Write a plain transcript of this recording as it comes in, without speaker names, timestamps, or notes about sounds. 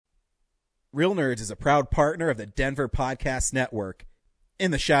Real Nerds is a proud partner of the Denver Podcast Network.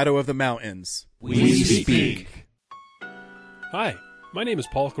 In the shadow of the mountains, we speak. Hi, my name is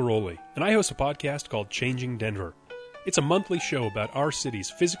Paul Caroli, and I host a podcast called Changing Denver. It's a monthly show about our city's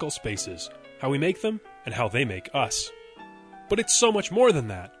physical spaces, how we make them, and how they make us. But it's so much more than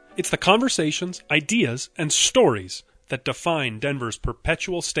that. It's the conversations, ideas, and stories that define Denver's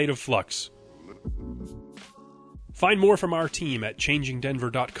perpetual state of flux. Find more from our team at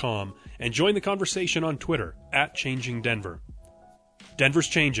changingdenver.com and join the conversation on Twitter at changingdenver. Denver's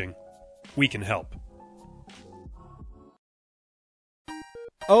changing. We can help.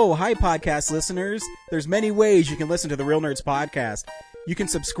 Oh, hi, podcast listeners. There's many ways you can listen to the Real Nerds podcast. You can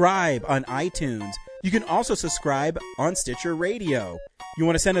subscribe on iTunes. You can also subscribe on Stitcher Radio. You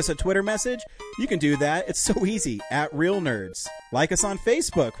want to send us a Twitter message? You can do that. It's so easy, at Real Nerds. Like us on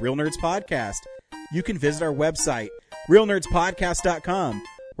Facebook, Real Nerds Podcast. You can visit our website, realnerdspodcast.com,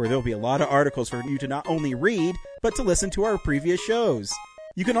 where there'll be a lot of articles for you to not only read, but to listen to our previous shows.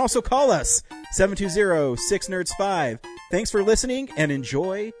 You can also call us, 720-6nerds5. Thanks for listening, and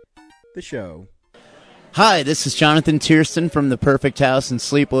enjoy the show. Hi, this is Jonathan Tiersten from the Perfect House and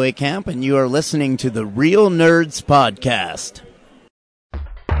Sleepaway Camp, and you are listening to the Real Nerds Podcast.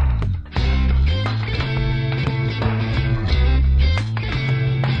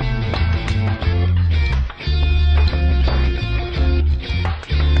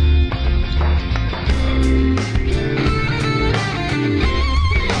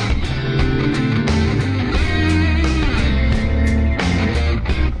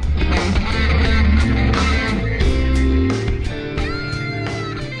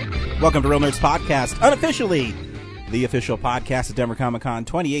 Welcome to Real Nerds Podcast, unofficially the official podcast of Denver Comic Con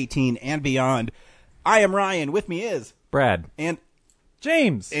 2018 and beyond. I am Ryan. With me is Brad and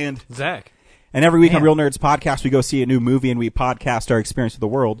James and Zach. And every week on Real Nerds Podcast, we go see a new movie and we podcast our experience with the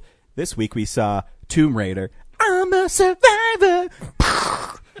world. This week we saw Tomb Raider. I'm a survivor.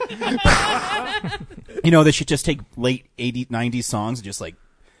 You know, they should just take late 80s, 90s songs and just like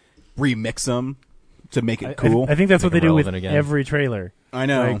remix them to make it cool. I think that's what they do with again. every trailer. I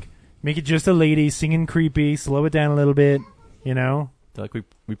know. Like, make it just a lady singing creepy, slow it down a little bit, you know? Like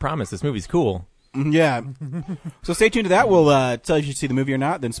we promise this movie's cool. Yeah. So stay tuned to that. We'll tell you if you see the movie or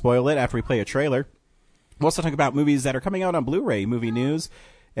not, then spoil it after we play a trailer. We'll also talk about movies that are coming out on Blu-ray, movie news,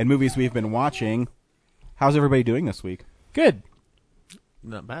 and movies we've been watching. How's everybody doing this week? Good.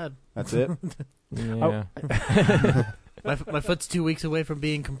 Not bad. That's it? Yeah. My foot's 2 weeks away from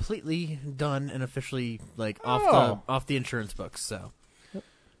being completely done and officially off the insurance books. So,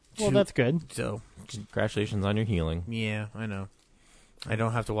 Well, that's good. So, Congratulations on your healing. yeah, I know. I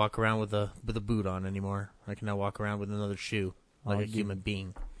don't have to walk around with a boot on anymore. I can now walk around with another shoe like a human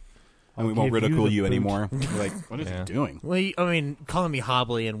being. And we won't give you ridicule the you boot. anymore. You're like, what is Yeah. he doing? Well, I mean, calling me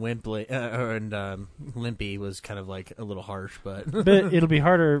hobbly and wimply and limpy was kind of like a little harsh, but But it'll be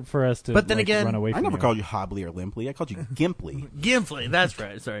harder for us to But then again, run away I from never you. called you hobbly or limply. I called you gimply. Gimply. That's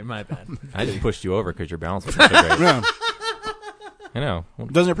right. Sorry, my bad. I just pushed you over because your balance was so great. Yeah. I know.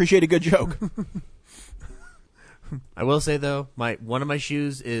 Doesn't appreciate a good joke. I will say though, one of my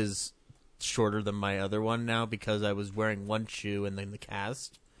shoes is shorter than my other one now because I was wearing one shoe and then the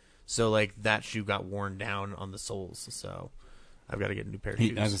cast. So like that shoe got worn down on the soles. So I've got to get a new pair of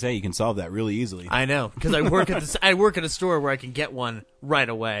shoes. As I say, you can solve that really easily. I know because I work at a store where I can get one right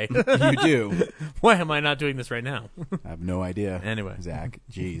away. You do. Why am I not doing this right now? I have no idea. Anyway. Zach,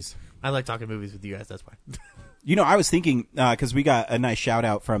 jeez. I like talking movies with you guys. That's why. You know, I was thinking, because we got a nice shout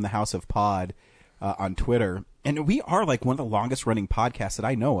out from the House of Pod on Twitter, and we are like one of the longest running podcasts that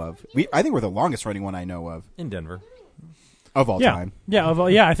I know of. I think we're the longest running one I know of In Denver. of all time.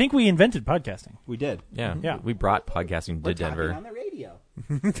 Yeah, I think we invented podcasting. We did. Yeah. Yeah. We brought podcasting to Denver. on the radio.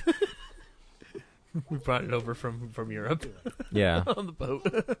 We brought it over from Europe Yeah. on the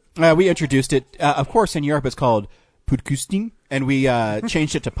boat. We introduced it. Of course, in Europe it's called podcasting, and we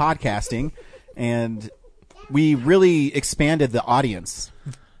changed it to podcasting, and we really expanded the audience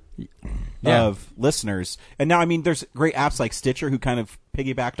of listeners. And now, I mean, there's great apps like Stitcher who kind of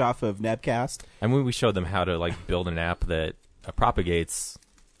piggybacked off of Nebcast. And when we showed them how to like build an app that propagates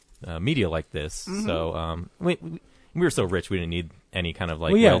media like this, so we were so rich we didn't need any kind of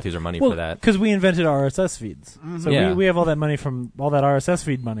like royalties or money for that. Because we invented RSS feeds. So Yeah. we have all that money from all that RSS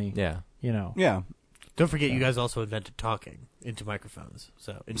feed money. Yeah. You know. Yeah. Don't forget, you guys also invented talking into microphones.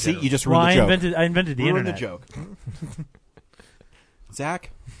 So in See, general. you just Well, ruined the joke. I invented the Ruined internet. the joke.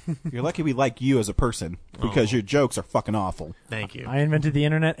 Zach, you're lucky we like you as a person because your jokes are fucking awful. Thank you. I invented the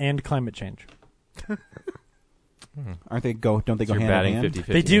internet and climate change. Aren't they don't they go You're hand batting in hand? 50-50.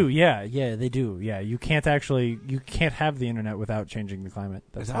 They do, yeah, they do, yeah. You can't have the internet without changing the climate.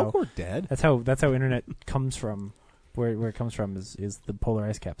 Is Alcor dead? That's how internet comes from. Where it comes from is the polar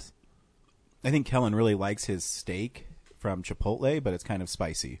ice caps. I think Kellen really likes his steak from Chipotle, but it's kind of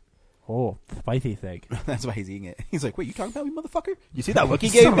spicy. Oh, spicy thing. That's why he's eating it. He's like, "Wait, you talking about me, motherfucker? You see that look he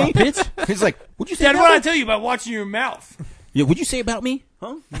gave me, bitch? He's like, "What'd you say?" Dad, about what I me? tell you about watching your mouth? Yeah, what'd you say about me?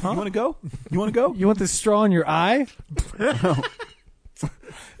 Huh? You want to go? You want to go? You want this straw in your eye?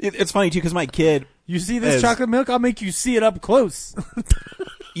 It's funny too because my kid. You see this chocolate milk? I'll make you see it up close.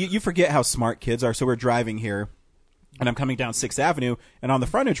 You forget how smart kids are. So we're driving here, and I'm coming down 6th Avenue, and on the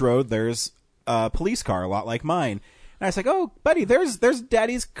frontage road there's a police car, a lot like mine. And I was like, "Oh, buddy, there's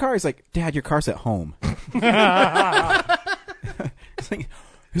Daddy's car." He's like, "Dad, your car's at home."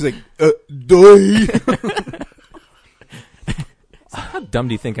 He's like, "Duh." How dumb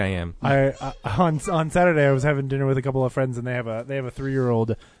do you think I am? On Saturday I was having dinner with a couple of friends, and they have a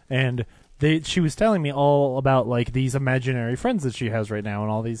 3-year-old, and she was telling me all about like these imaginary friends that she has right now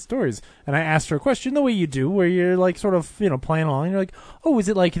and all these stories. And I asked her a question the way you do, where you're like sort of playing along. And you're like, "Oh, is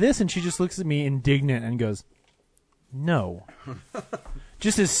it like this?" And she just looks at me indignant and goes, "No."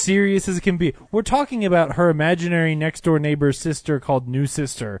 Just as serious as it can be. We're talking about her imaginary next door neighbor's sister called New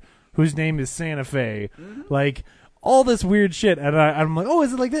Sister, whose name is Santa Fe. Like all this weird shit, and I'm like, "Oh,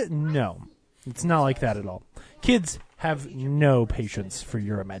 is it like that?" No, it's not like that at all. Kids have no patience for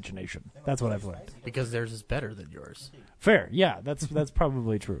your imagination. That's what I've learned. Because theirs is better than yours. Fair, yeah, that's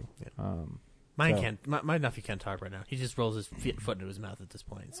probably true. Mine can't. My nephew can't talk right now. He just rolls his foot into his mouth at this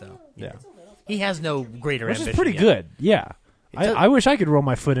point. So Yeah, he has no greater which ambition. is pretty yet. good. Yeah, does- I wish I could roll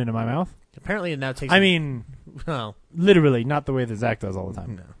my foot into my mouth. Apparently, it now takes. I mean, well, literally, not the way that Zach does all the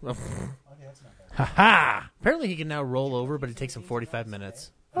time. no. Ha ha! Apparently, he can now roll over, but it takes him 45 minutes.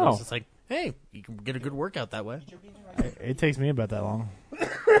 Oh. It's just like, hey, you can get a good workout that way. It takes me about that long.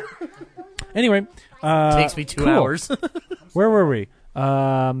 Anyway, Takes me 2 cool. hours. Where were we?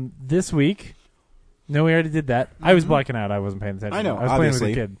 This week. No, we already did that. I was blacking out. I wasn't paying attention. I know, I was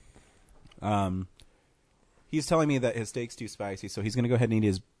obviously. playing with a kid. He's telling me that his steak's too spicy, so he's going to go ahead and eat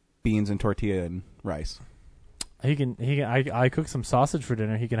his beans and tortilla and rice. He can. I cooked some sausage for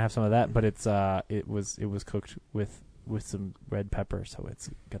dinner. He can have some of that, but it was cooked with some red pepper, so it's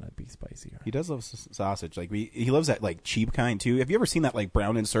gonna be spicier. He does love sausage. Like he loves that like cheap kind too. Have you ever seen that like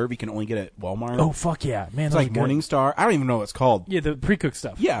brown and serve you can only get at Walmart? Oh fuck yeah, man! It's those like are good. Morningstar. I don't even know what it's called. Yeah, the pre-cooked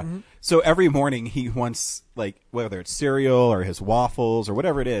stuff. Yeah. So every morning he wants like whether it's cereal or his waffles or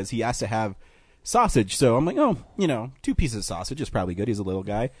whatever it is, he has to have sausage. So I'm like, oh, 2 pieces of sausage is probably good. He's a little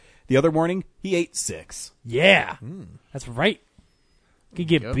guy. The other morning he ate 6. Yeah, that's right. Could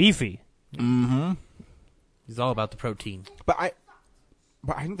get Yep. beefy. Mm-hmm. He's all about the protein. But I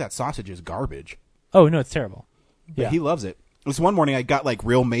think that sausage is garbage. Oh no, it's terrible. But Yeah, he loves it. This one morning I got like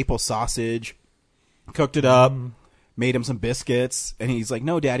real maple sausage, cooked it up, made him some biscuits, and he's like,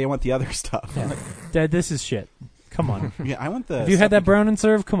 "No, Daddy, I want the other stuff." I'm like, Dad, this is shit. Come on. yeah, I want the. Have you had that brown and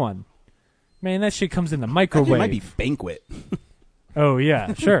serve? Come on, man. That shit comes in the microwave. It might be banquet. Oh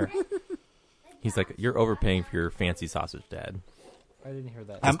yeah, sure. He's like, "You're overpaying for your fancy sausage, Dad. I didn't hear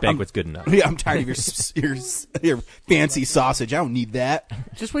that. This banquet's good enough." Yeah, I'm tired of your fancy sausage. I don't need that.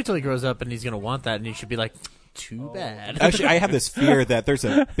 Just wait till he grows up and he's going to want that, and he should be like, too bad. Actually, I have this fear that there's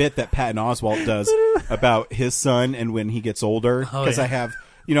a bit that Patton Oswalt does about his son and when he gets older. Oh, Because yeah.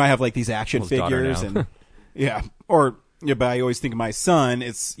 I have like these action Well, his daughter figures now. and yeah, but I always think of my son.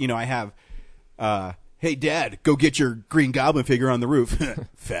 It's I have. Hey, Dad, go get your Green Goblin figure on the roof.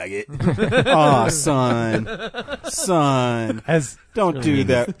 Faggot. Aw, son. Don't do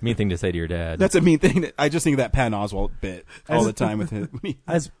that. Mean thing to say to your dad. That's a mean thing. I just think of that Patton Oswalt bit all the time with him.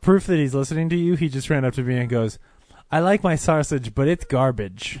 As proof that he's listening to you, he just ran up to me and goes, "I like my sausage, but it's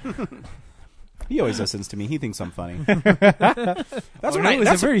garbage." He always listens to me. He thinks I'm funny. It was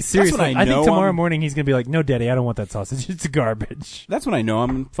a very serious. That's when I think know tomorrow I'm- morning he's gonna be like, "No, Daddy, I don't want that sausage. It's garbage." That's when I know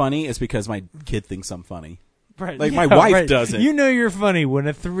I'm funny. Is because my kid thinks I'm funny. Right. Like, my wife right. doesn't. You know you're funny when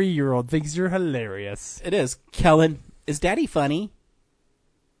a 3-year-old thinks you're hilarious. It is. Kellen, is Daddy funny?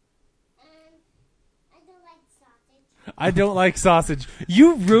 I don't like sausage.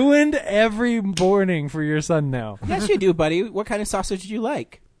 You ruined every morning for your son now. Yes, you do, buddy. What kind of sausage do you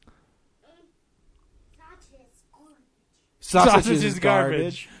like? Sausage is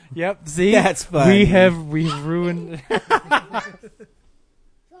garbage. Yep. See, That's funny. We've ruined.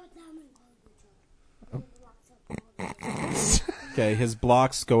 Okay, his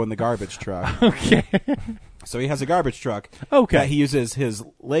blocks go in the garbage truck. Okay. So he has a garbage truck Okay. that he uses his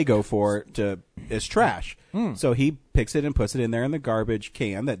Lego for as trash. So he picks it and puts it in there in the garbage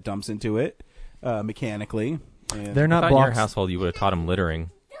can that dumps into it mechanically. And They're I not thought in your blocks. household you would have taught him littering.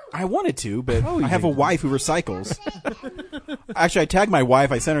 I wanted to, but Oh, I have a wife who recycles. Actually, I tagged my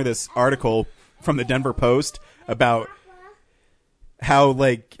wife. I sent her this article from the Denver Post about how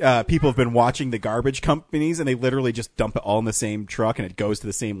people have been watching the garbage companies, and they literally just dump it all in the same truck, and it goes to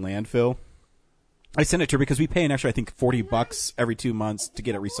the same landfill. I sent it to her because we pay an extra, I think, $40 every 2 months to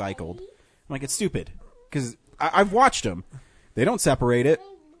get it recycled. I'm like, it's stupid because I've watched them. They don't separate it.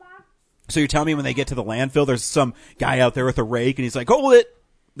 So you're telling me when they get to the landfill, there's some guy out there with a rake, and he's like, hold it.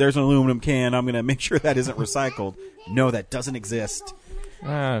 There's an aluminum can. I'm going to make sure that isn't recycled. No, that doesn't exist.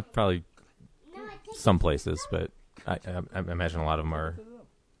 Probably some places, but I imagine a lot of them are,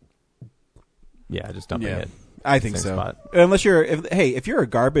 just dumping it. I think Same so. spot. Unless if you're a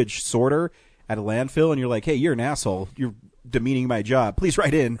garbage sorter at a landfill and you're like, hey, you're an asshole, you're demeaning my job, please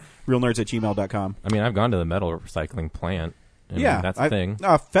write in realnerds@gmail.com. I mean, I've gone to the metal recycling plant. I mean, that's a thing.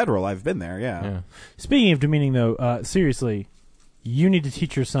 Federal, I've been there, yeah. Speaking of demeaning, though, seriously, you need to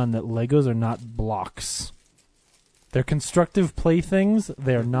teach your son that Legos are not blocks. They're constructive playthings.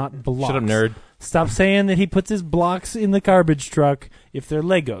 They're not blocks. Shut up, nerd. Stop saying that he puts his blocks in the garbage truck if they're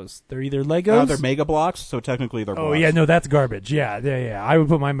Legos. They're either Legos. They're mega blocks, so technically they're blocks. Oh, yeah, no, that's garbage. Yeah. I would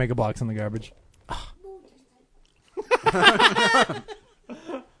put my mega blocks in the garbage.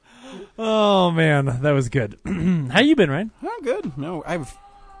 Oh, man, that was good. How you been, Ryan? Oh, good. No,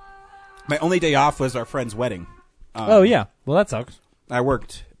 my only day off was our friend's wedding. Oh, yeah. Well, that sucks. I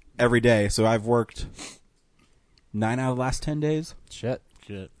worked every day, so I've worked 9 out of the last 10 days. Shit.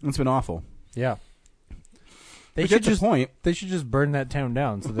 It's been awful. Yeah. They should just They should just burn that town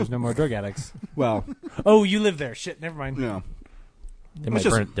down so there's no more drug addicts. Well, Oh, you live there. Shit, never mind. yeah. They might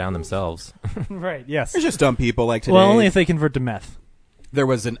burn it down themselves. Right, yes. There's just dumb people like today. Well, only if they convert to meth. There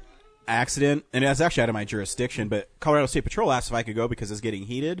was an accident, and it's actually out of my jurisdiction, but Colorado State Patrol asked if I could go because it's getting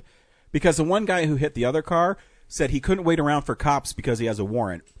heated. Because the one guy who hit the other car said he couldn't wait around for cops because he has a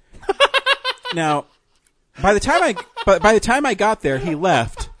warrant. Now, by the time I got there, he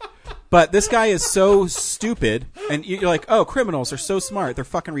left. But this guy is so stupid, and you're like, oh, criminals are so smart. They're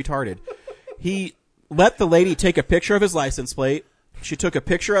fucking retarded. He let the lady take a picture of his license plate. She took a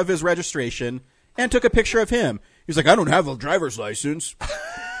picture of his registration and took a picture of him. He's like, I don't have a driver's license.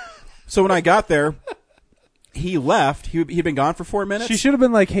 So when I got there, he left. He'd been gone for 4 minutes. She should have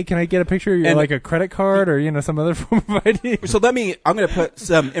been like, hey, can I get a picture of your, like a credit card or, some other form of ID? So I'm going to put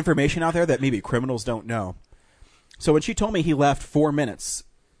some information out there that maybe criminals don't know. So when she told me he left 4 minutes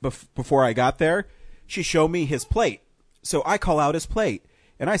before I got there, she showed me his plate. So I call out his plate.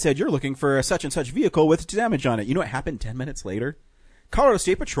 And I said, you're looking for a such and such vehicle with damage on it. You know what happened 10 minutes later? Colorado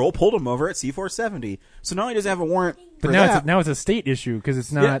State Patrol pulled him over at C-470. So not only does he have a warrant for that. Now it's a state issue because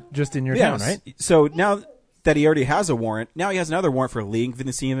it's not just in your town, right? So now that he already has a warrant, now he has another warrant for leaving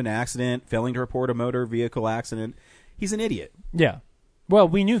the scene of an accident, failing to report a motor vehicle accident. He's an idiot. Yeah. Well,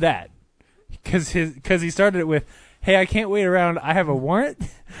 we knew that because he started it with, hey, I can't wait around. I have a warrant.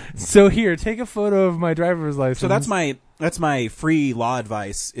 So here, take a photo of my driver's license. So that's my free law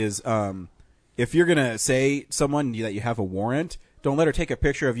advice is if you're going to say someone that you have a warrant, don't let her take a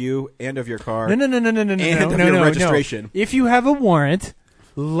picture of you and of your car. No. And of your registration. No. If you have a warrant,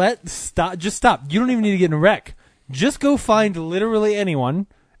 just stop. You don't even need to get in a wreck. Just go find literally anyone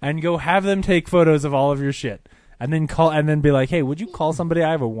and go have them take photos of all of your shit. And then be like, hey, would you call somebody? I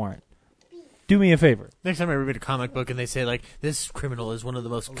have a warrant. Do me a favor. Next time I read a comic book and they say, like, this criminal is one of the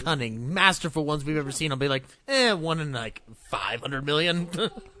most cunning, masterful ones we've ever seen, I'll be like, 1 in, 500 million.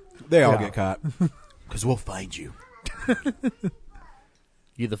 They all get caught. Because we'll find you.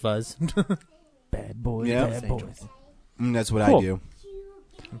 You the fuzz. Bad boys, Yeah. bad boys. That's what Cool. I do.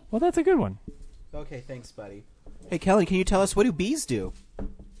 Well, that's a good one. Okay, thanks, buddy. Hey, Kelly, can you tell us, what do bees do?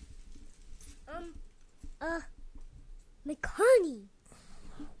 Make honey.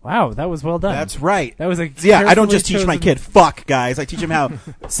 Wow, that was well done. That's right. That was a Yeah, I don't just carefully teach my chosen- kid fuck, guys. I teach him how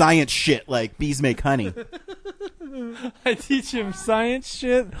science shit like bees make honey. I teach him science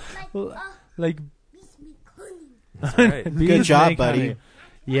shit. Like Bees make honey. That's all right. bees Good job, make buddy. honey.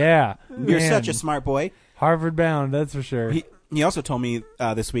 Yeah, You're man. such a smart boy. Harvard bound. That's for sure. He also told me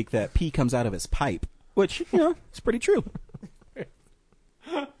this week that pee comes out of his pipe, which, it's pretty true.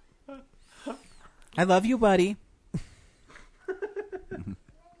 I love you, buddy.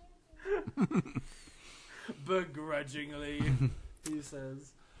 Begrudgingly, he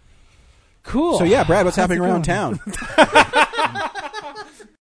says. Cool. So, yeah, Brad, what's happening around town?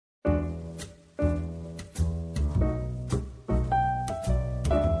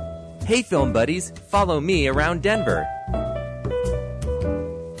 Hey, film buddies, follow me around Denver.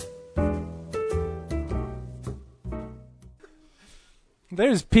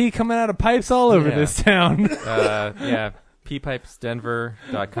 There's pee coming out of pipes all over this town. Yeah,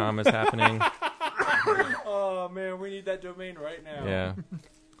 peepipesdenver.com is happening. Oh, man, we need that domain right now. Yeah.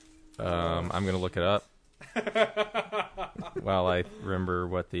 I'm going to look it up. While I remember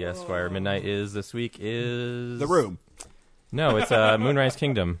what the Esquire Midnight is this week is... The Room. No, it's Moonrise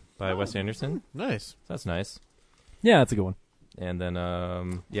Kingdom by Wes Anderson. Nice. That's nice. Yeah, that's a good one. And then,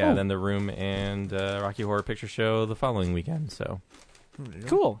 then The Room and Rocky Horror Picture Show the following weekend. So,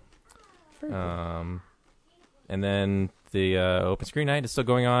 Cool. and then the open screen night is still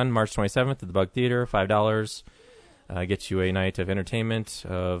going on March 27th at the Bug Theater, $5. Gets you a night of entertainment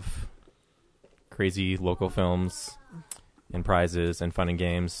of crazy local films and prizes and fun and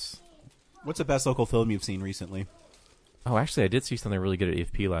games. What's the best local film you've seen recently? Oh, actually, I did see something really good at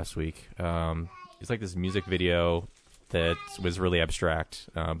EFP last week. It's like this music video that was really abstract,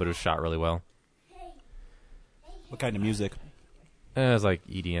 but it was shot really well. What kind of music? It was like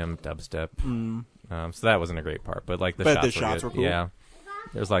EDM, dubstep. So that wasn't a great part, but like the shots shots were were good. cool? Yeah.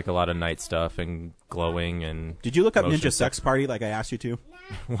 There's like a lot of night stuff and glowing and... Did you look up motion Ninja Sex Party like I asked you to?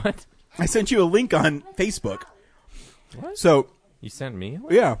 What? I sent you a link on Facebook. What? So, You sent me?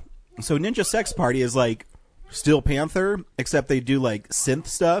 yeah. So Ninja Sex Party is like Steel Panther, except they do like synth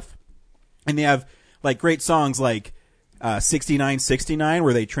stuff. And they have like great songs like 6969,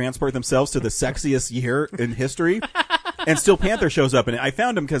 where they transport themselves to the sexiest year in history. And Steel Panther shows up in it. I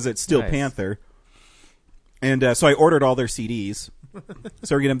found them because it's Steel Nice. Panther. And so I ordered all their CDs.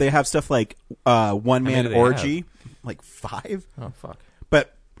 So we're gonna, they have stuff like One many Man do they Orgy, like 5. Oh, fuck.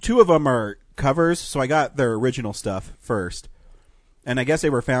 But 2 of them are covers, so I got their original stuff first. And I guess they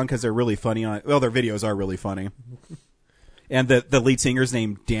were found because they're really funny on. Well, their videos are really funny. And the lead singer's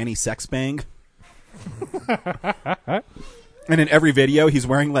named Danny Sexbang. And in every video, he's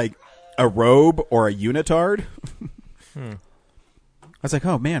wearing like a robe or a unitard. I was like,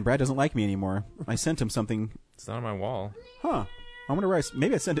 oh man, Brad doesn't like me anymore. I sent him something. It's not on my wall. Huh. I wonder where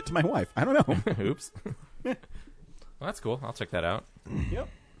maybe I sent it to my wife. I don't know. Oops. Well, that's cool. I'll check that out. Yep.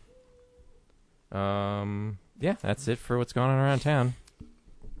 Yeah, that's it for what's going on around town.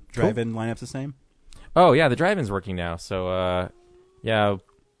 Drive-in lineup's the same? Oh, yeah, the drive-in's working now. So, yeah,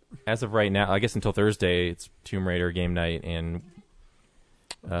 as of right now, I guess until Thursday, it's Tomb Raider game night and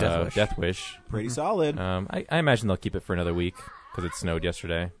Death Wish. Pretty solid. I imagine they'll keep it for another week because it snowed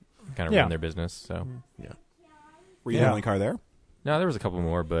yesterday. Kind of ruined their business. So, Were you the only car there? no, there was a couple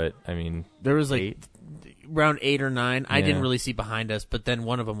more, but I mean, There was like 8 around 8 or 9. I Yeah. didn't really see behind us, but then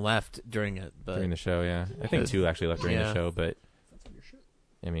one of them left during it. But during the show. Yeah, I think 2 actually left during the Yeah. show, but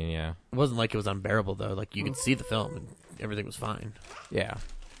I mean, yeah, it wasn't like it was unbearable though. Like you could see the film and everything was fine. yeah.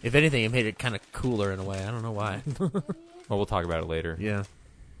 If anything, it made it kind of cooler in a way. I don't know why. Well, we'll talk about it later. Yeah.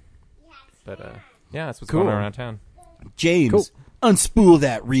 But yeah, that's what's Cool. going on around town. James, unspool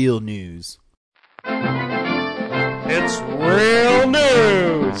that real news. It's real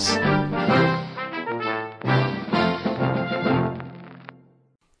news.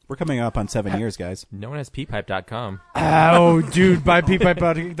 We're coming up on 7 years, guys. No one has peepipe.com. Oh, dude, buy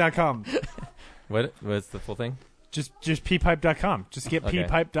peepipe.com. What's the full thing? Just peepipe.com. Just get Okay.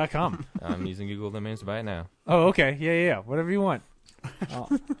 peepipe.com. I'm using Google domains to buy it now. Oh, okay. Yeah. Whatever you want.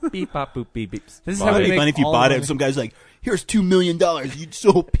 Beep bop boop beep beeps. This is Bought how It'd we it. be make fun if you all bought the it. money. Some guy's like, "Here's $2 million. You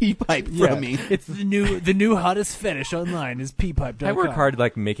stole pee pipe from me." It's the new hottest fetish online is peepipe.com. I work hard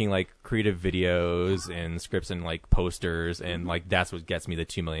like making like creative videos and scripts and like posters and like that's what gets me the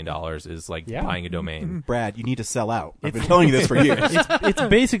 $2 million is like Yeah. buying a domain. Brad, you need to sell out. I've been telling you this for years. It's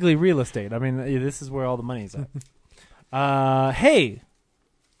basically real estate. I mean, this is where all the money's at. Hey,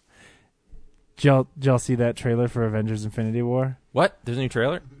 did y'all see that trailer for Avengers: Infinity War? What? There's a new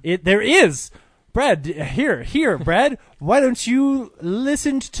trailer? There is. Brad, here, Brad. Why don't you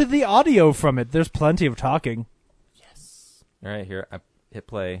listen to the audio from it? There's plenty of talking. All right, here. I hit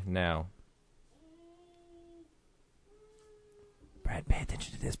play now. Brad, pay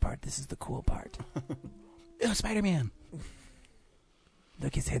attention to this part. This is the cool part. Oh, Spider-Man.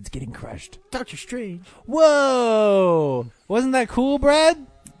 Look, his head's getting crushed. Doctor Strange. Whoa! Wasn't that cool, Brad?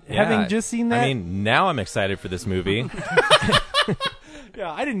 Having just seen that? I mean, now I'm excited for this movie. Yeah,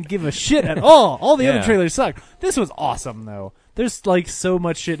 I didn't give a shit at all. All the other Yeah. trailers sucked. This was awesome, though. There's like so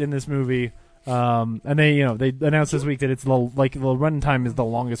much shit in this movie, and they announced this week that it's the runtime is the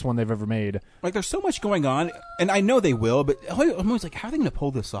longest one they've ever made. Like, there's so much going on, and I know they will, but I'm always like, how are they going to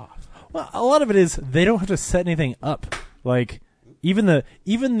pull this off? Well, a lot of it is they don't have to set anything up. Like even the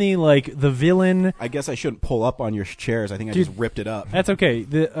villain. I guess I shouldn't pull up on your chairs. I think I Dude. just ripped it up. That's okay.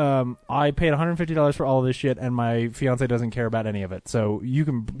 I paid $150 for all of this shit, and my fiance doesn't care about any of it. So you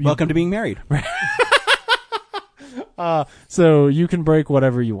can Welcome to being married. So you can break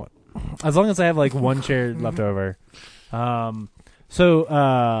whatever you want, as long as I have like one chair left over. But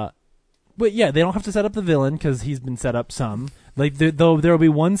yeah, they don't have to set up the villain because he's been set up some. Like though there will be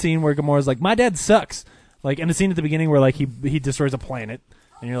one scene where Gamora's like, "My dad sucks," like, and a scene at the beginning where like he destroys a planet,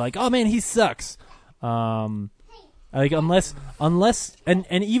 and you're like, "Oh man, he sucks." Like unless and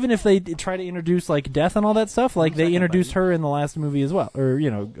even if they try to introduce like death and all that stuff, like they introduced her in the last movie as well, or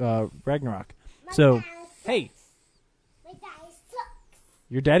Ragnarok. So hey, My daddy sucks.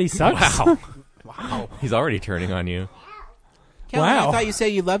 your daddy sucks. Wow. Wow. He's already turning on you. Kellen, Wow. I thought you said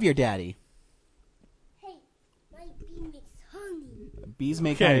you love your daddy. Hey, my bee makes honey. Bees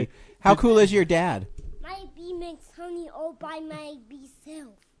make Okay. honey. How cool is your dad? My bee makes honey all by my bee self.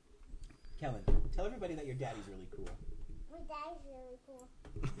 Kellen, tell everybody that your daddy's really cool. My daddy's really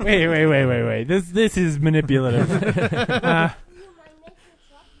cool. Wait. This is manipulative. You might make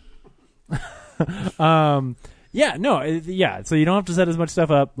it up. Yeah. So you don't have to set as much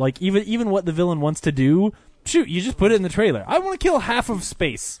stuff up. Like even what the villain wants to do, shoot, you just put it in the trailer. I want to kill half of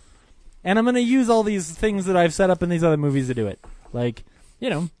space, and I'm going to use all these things that I've set up in these other movies to do it. Like,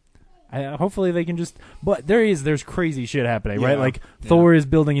 hopefully they can just. But there's crazy shit happening, right? Like Thor is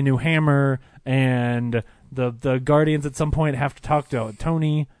building a new hammer, and the Guardians at some point have to talk to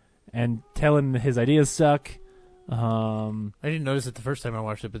Tony and tell him his ideas suck. I didn't notice it the first time I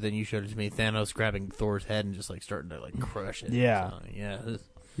watched it, but then you showed it to me. Thanos grabbing Thor's head and just like starting to like crush it. Yeah. So, yeah.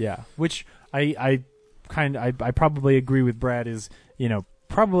 Yeah, which I probably agree with Brad is,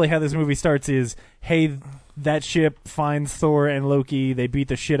 probably how this movie starts is, hey, that ship finds Thor and Loki, they beat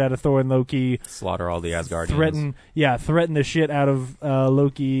the shit out of Thor and Loki, Slaughter all the Asgardians. threaten the shit out of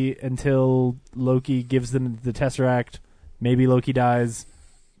Loki until Loki gives them the Tesseract. Maybe Loki dies,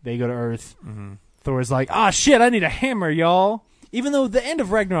 they go to Earth. Mm-hmm. Thor's like, shit, I need a hammer, y'all. Even though the end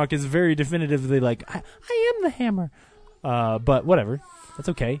of Ragnarok is very definitively like, I am the hammer. But whatever. That's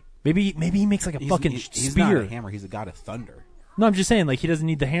okay. Maybe he makes like a fucking He's spear. not a hammer. He's a god of thunder. No, I'm just saying, like, he doesn't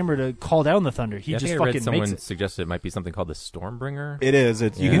need the hammer to call down the thunder. He I just think I read fucking someone makes it. suggested it might be something called the Stormbringer. It is.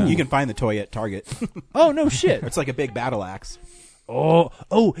 It's Yeah. you can find the toy at Target. Oh no shit! It's like a big battle axe. Oh,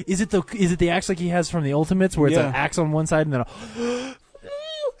 is it the axe like he has from the Ultimates, where it's an axe on one side and then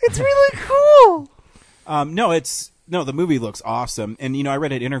it's really cool. No, the movie looks awesome. And I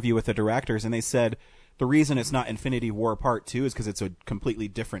read an interview with the directors, and they said the reason it's not Infinity War Part 2 is because it's a completely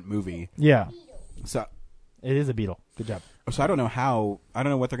different movie. Yeah, So it is a beetle. Good job. I don't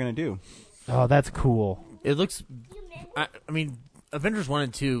know what they're gonna do. Oh, that's cool. It looks. I mean, Avengers 1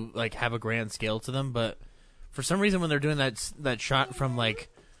 and 2 like have a grand scale to them, but for some reason when they're doing that shot from like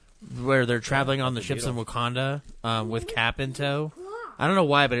where they're traveling on the ships in Wakanda with Cap in tow, I don't know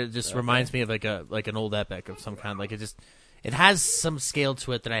why, but it just reminds me of like an old epic of some kind. Like it has some scale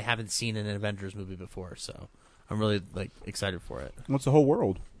to it that I haven't seen in an Avengers movie before. So I'm really like excited for it. What's the whole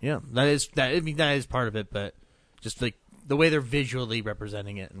world? Yeah, that is part of it, but just like the way they're visually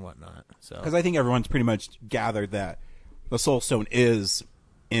representing it and whatnot. So Because I think everyone's pretty much gathered that the Soul Stone is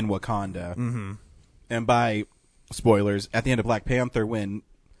in Wakanda. Mm-hmm. And by spoilers, at the end of Black Panther, when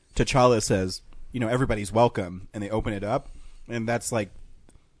T'Challa says, everybody's welcome, and they open it up, and that's like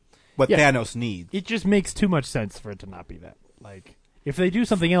what Thanos needs. It just makes too much sense for it to not be that. Like, if they do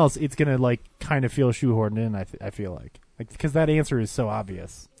something else, it's gonna like kind of feel shoehorned in. I feel like because that answer is so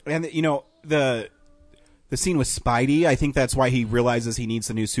obvious. And the scene with Spidey, I think that's why he realizes he needs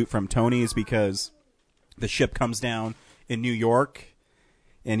the new suit from Tony, is because the ship comes down in New York,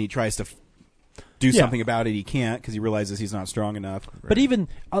 and he tries to do something about it. He can't because he realizes he's not strong enough. But even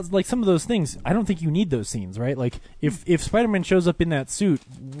like some of those things, I don't think you need those scenes, right? Like if Spider-Man shows up in that suit,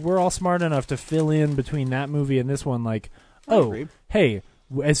 we're all smart enough to fill in between that movie and this one. Like, agree. Hey,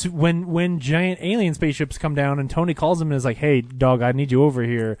 when giant alien spaceships come down and Tony calls him and is like, "Hey, dog, I need you over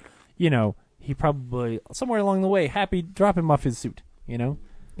here," he probably somewhere along the way happy drop him off his suit.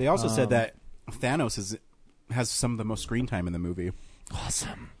 They also said that Thanos has some of the most screen time in the movie.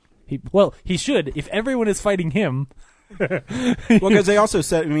 Awesome. He should. If everyone is fighting him. Well, because they also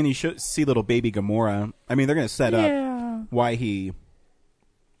said, you should see little baby Gamora. They're going to set up why he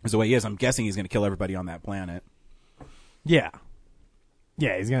is the way he is. I'm guessing he's going to kill everybody on that planet. Yeah.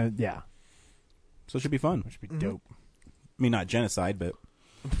 Yeah, he's going to, yeah. So it should be fun. It should be dope. Not genocide, but...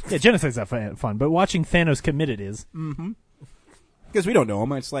 Yeah, genocide's not fun, but watching Thanos committed is. Mm-hmm. Because we don't know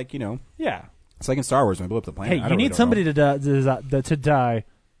him. It's like, Yeah. It's like in Star Wars when we blew up the planet. Hey, you need somebody to die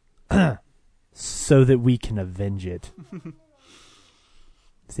so that we can avenge it.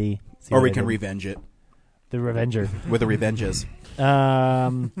 See or we can revenge it. The Revenger. With the Revenges.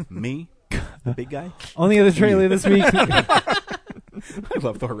 Me? The big guy? Only other trailer this week. I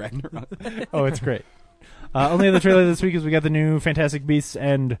love Thor Ragnarok. Oh, it's great. Only other trailer this week is we got the new Fantastic Beasts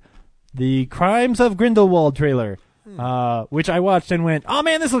and the Crimes of Grindelwald trailer, which I watched and went, oh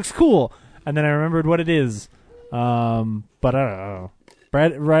man, this looks cool. And then I remembered what it is. But I don't know.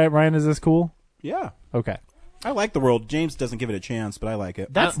 Ryan, is this cool? Yeah. Okay. I like the world. James doesn't give it a chance, but I like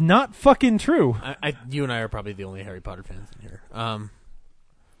it. That's not fucking true. You and I are probably the only Harry Potter fans in here.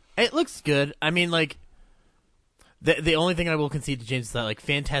 It looks good. I mean, like, the only thing I will concede to James is that, like,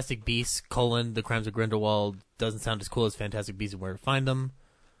 Fantastic Beasts, The Crimes of Grindelwald doesn't sound as cool as Fantastic Beasts and Where to Find Them.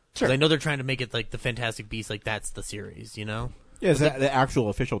 Sure. 'Cause I know they're trying to make it, like, the Fantastic Beasts, like, that's the series, you know? Yeah, is that the actual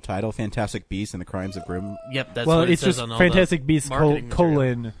official title, Fantastic Beasts and the Crimes of Grim? Yep, that's well, what it it's says just on all Fantastic the Beasts marketing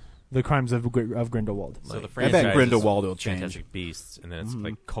material. The Crimes of Grindelwald. So the I franchise bet Grindelwald is will change. Fantastic Beasts, and then it's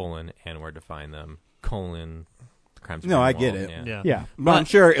like and Where to Find Them, the Crimes of No, I Grindelwald. get it. Yeah. Yeah, But I'm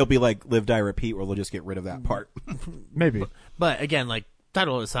sure it'll be like Live, Die, Repeat, where they'll just get rid of that part. maybe. But, again, like,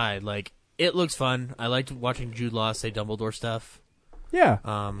 title aside, like, it looks fun. I liked watching Jude Law say Dumbledore stuff.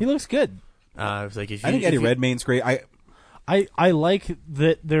 Yeah, he looks good. It's like if you, I think Eddie Redmayne's great. I like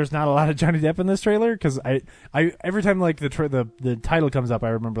that there's not a lot of Johnny Depp in this trailer because I every time like the title comes up I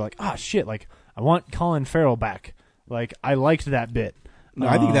remember like shit, like I want Colin Farrell back. Like I liked that bit. No,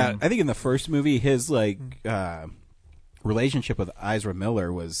 I think in the first movie his like relationship with Ezra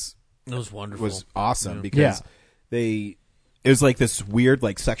Miller was wonderful. Was awesome because it was like this weird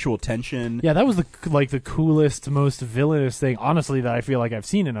like sexual tension. Yeah, that was the coolest, most villainous thing honestly that I feel like I've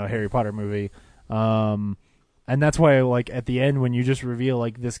seen in a Harry Potter movie. And that's why, like, at the end, when you just reveal,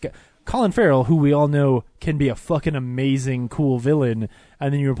 like, this guy, Colin Farrell, who we all know can be a fucking amazing, cool villain,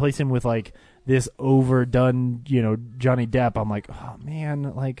 and then you replace him with, like, this overdone, Johnny Depp, I'm like, oh,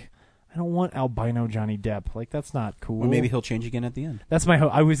 man, like, I don't want albino Johnny Depp. Like, that's not cool. Well, maybe he'll change again at the end. That's my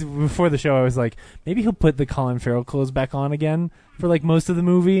hope. Before the show, I was like, maybe he'll put the Colin Farrell clothes back on again for, like, most of the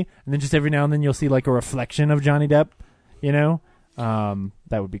movie, and then just every now and then you'll see, like, a reflection of Johnny Depp,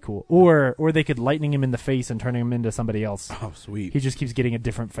 that would be cool. Or they could lightning him in the face and turning him into somebody else. Oh, sweet. He just keeps getting a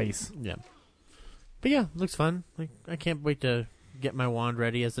different face. Yeah. But yeah, looks fun. Like I can't wait to get my wand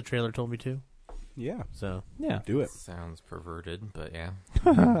ready as the trailer told me to. Yeah. So yeah. Do it. Sounds perverted, but yeah.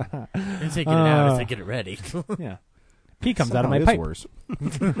 I didn't say get it out, I said get it ready. Yeah. Pee comes out of Somehow my it is pipe. Worse.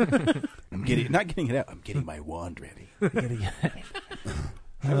 I'm not getting it out. I'm getting my wand ready.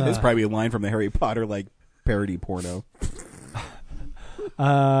 There's probably a line from the Harry Potter like parody porno.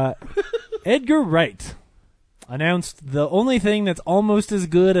 Edgar Wright announced the only thing that's almost as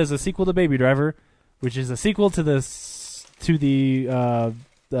good as a sequel to Baby Driver, which is a sequel to the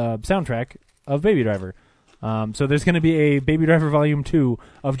soundtrack of Baby Driver. So there's going to be a Baby Driver Volume 2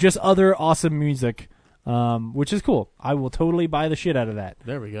 of just other awesome music, which is cool. I will totally buy the shit out of that.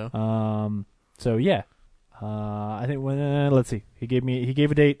 There we go. So yeah, I think let's see. He gave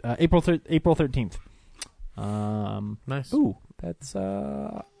a date, April 13th. Nice. Ooh, that's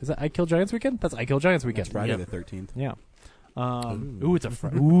is that I Kill Giants weekend? That's I Kill Giants weekend. It's Friday the 13th. Yeah. Ooh, it's a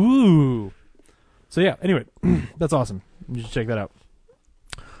Friday. Ooh. So yeah. Anyway, that's awesome. You should check that out.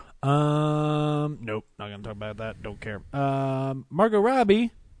 Nope, not gonna talk about that. Don't care. Margot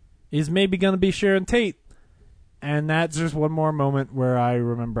Robbie is maybe gonna be Sharon Tate, and that's just one more moment where I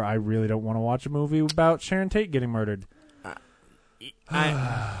remember I really don't want to watch a movie about Sharon Tate getting murdered.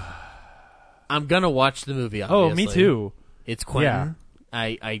 I'm gonna watch the movie. Obviously. Oh, me too. It's Quentin. Yeah.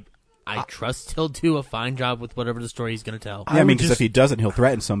 I trust he'll do a fine job with whatever the story he's gonna tell. I mean, because if he doesn't, he'll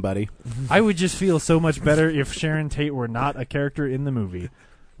threaten somebody. I would just feel so much better if Sharon Tate were not a character in the movie.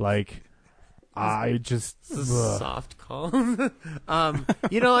 Like, I just soft call. Like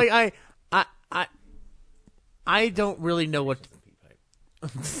I don't really know what.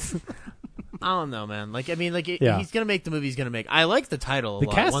 I don't know, man. Like, I mean, like, he's gonna make the movie he's gonna make. I like the title a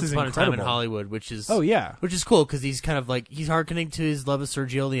lot. Cast Once is Upon a Time in incredible. Hollywood, which is which is cool because he's kind of like he's hearkening to his love of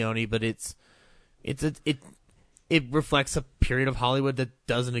Sergio Leone, but it reflects a period of Hollywood that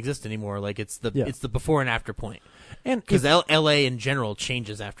doesn't exist anymore. Like it's the before and after point, and because L.A. in general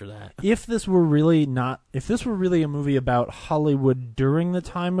changes after that. If this were really a movie about Hollywood during the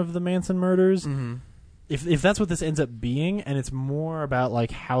time of the Manson murders. Mm-hmm. If that's what this ends up being, and it's more about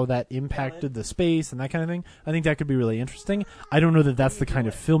like how that impacted the space and that kind of thing, I think that could be really interesting. I don't know that that's the kind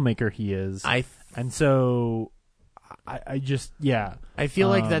of filmmaker he is, and so I just I feel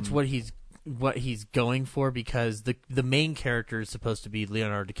like that's what he's going for because the main character is supposed to be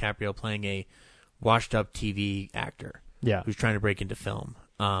Leonardo DiCaprio playing a washed up TV actor, who's trying to break into film.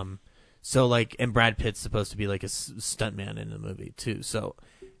 So like, and Brad Pitt's supposed to be like a stuntman in the movie too. So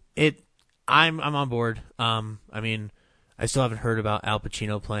I'm on board. I mean, I still haven't heard about Al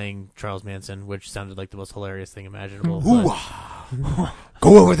Pacino playing Charles Manson, which sounded like the most hilarious thing imaginable.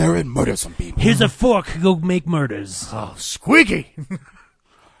 Go over there and murder some people. Here's a fork. Go make murders. Oh, squeaky!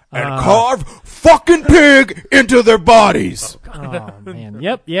 And carve fucking pig into their bodies. Oh man.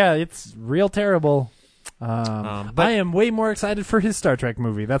 Yep. Yeah. It's real terrible. But I am way more excited for his Star Trek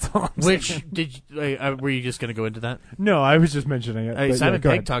movie. That's all. Were you just going to go into that? No, I was just mentioning it. But Simon go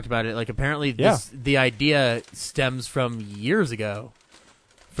Pegg ahead. talked about it. Like, apparently, Yeah. the idea stems from years ago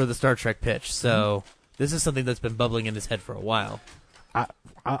for the Star Trek pitch. So this is something that's been bubbling in his head for a while.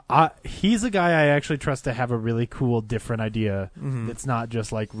 He's a guy I actually trust to have a really cool, different idea. That's not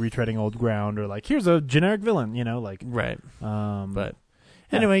just like retreading old ground or like here's a generic villain. Like Right. But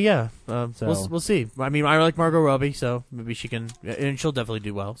Anyway, yeah. So- We'll see. I mean, I like Margot Robbie, so maybe she can, and she'll definitely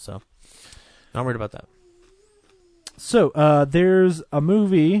do well. So, not worried about that. So there's a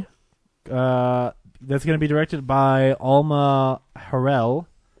movie that's going to be directed by Alma Harrell,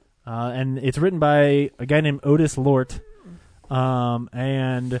 and it's written by a guy named Otis Lort. So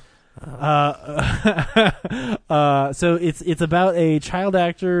it's about a child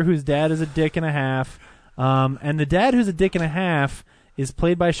actor whose dad is a dick and a half, and the dad who's a dick and a half is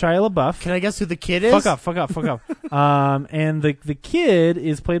played by Shia LaBeouf. Can I guess who the kid is? Fuck up. And the kid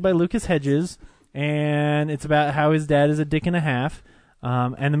is played by Lucas Hedges, and it's about how his dad is a dick and a half.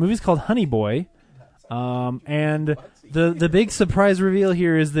 And the movie's called Honey Boy. And the big surprise reveal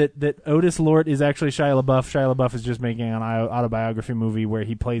here is that Otis Lort is actually Shia LaBeouf. Shia LaBeouf is just making an autobiography movie where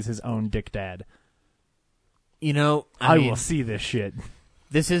he plays his own dick dad. I will see this shit.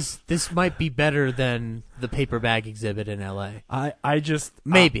 This might be better than the paper bag exhibit in L.A. I just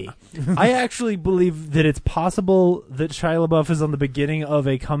maybe. I actually believe that it's possible that Shia LaBeouf is on the beginning of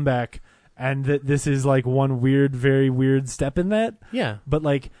a comeback, and that this is like one weird, very weird step in that. Yeah, but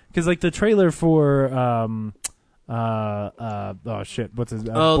because the trailer for oh shit, what's his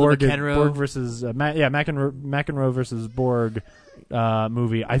Borg versus McEnroe versus Borg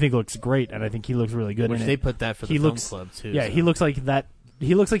movie, I think looks great, and I think he looks really good. Which in they it. put that for the film club too. Yeah, so. he looks like that.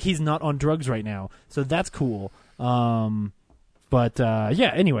 He looks like he's not on drugs right now, so that's cool. Anyway,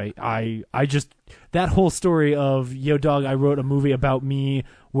 I just that whole story of yo dog, I wrote a movie about me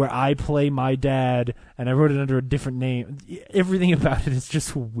where I play my dad, and I wrote it under a different name. Everything about it is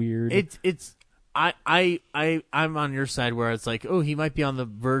just weird. I'm on your side where it's like, oh, he might be on the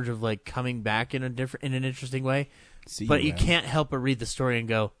verge of like coming back in an interesting way, but you can't help but read the story and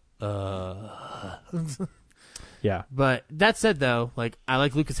go, Yeah. But that said, though, like I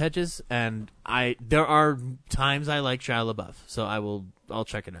like Lucas Hedges, and there are times I like Shia LaBeouf, so I'll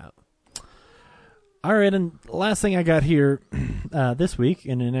check it out. All right, and last thing I got here this week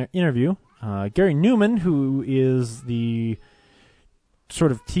in an interview, Gary Newman, who is the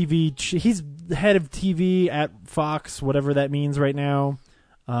sort of TV, he's the head of TV at Fox, whatever that means right now,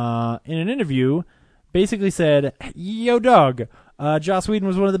 in an interview, basically said, yo dog, Joss Whedon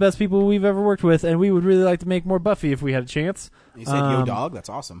was one of the best people we've ever worked with, and we would really like to make more Buffy if we had a chance. He said, yo, dog? That's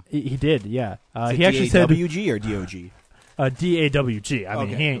awesome. He did, yeah. He actually said... D-A-W-G or D-O-G? D-A-W-G. I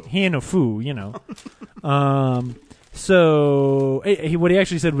mean, okay, he ain't no fool, So, what he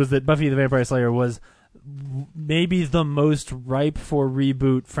actually said was that Buffy the Vampire Slayer was maybe the most ripe for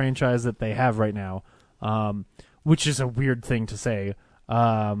reboot franchise that they have right now, which is a weird thing to say.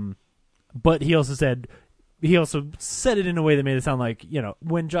 But he also said it in a way that made it sound like,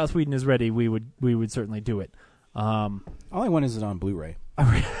 when Joss Whedon is ready, we would certainly do it. All I want is it on Blu-ray.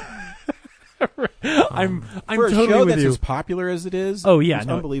 I'm for a totally show with that's you. as popular as it is. Oh yeah, it's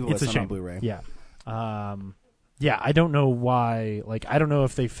no, unbelievable. It's a not shame. on Blu-ray. Yeah, I don't know why. Like, I don't know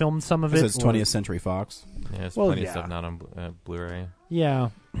if they filmed some of it. It's 20th Century Fox. Yeah, there's plenty of stuff not on Blu-ray. Yeah.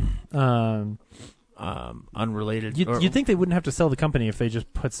 Unrelated. You'd think they wouldn't have to sell the company if they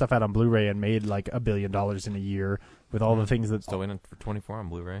just put stuff out on Blu-ray and made like $1 billion in a year with all the things that still waiting for 24 on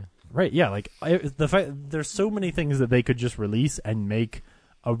Blu-ray. Right? Yeah. Like the fact there's so many things that they could just release and make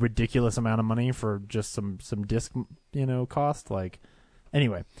a ridiculous amount of money for just some disc cost. Like,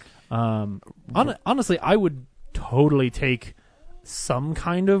 anyway, honestly, I would totally take some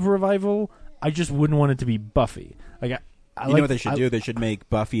kind of revival. I just wouldn't want it to be Buffy. Like, you know what they should do? They should make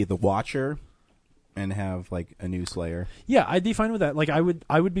Buffy the Watcher and have like a new Slayer. Yeah, I'd be fine with that. Like, I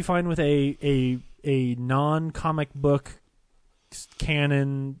would be fine with a non-comic book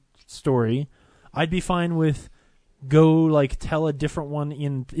canon story. I'd be fine with go like tell a different one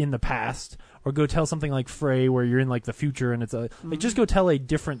in the past, or go tell something like Frey where you're in like the future and it's like just go tell a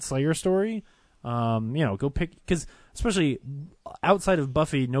different Slayer story. Go pick, because especially outside of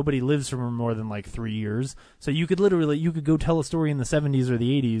Buffy, nobody lives for more than like 3 years. So you could go tell a story in the 70s or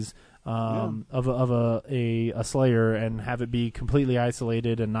the 80s of a Slayer and have it be completely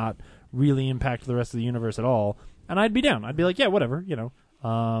isolated and not really impact the rest of the universe at all. And I'd be down. I'd be like, yeah, whatever,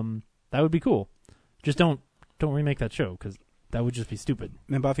 That would be cool. Just don't remake that show because that would just be stupid.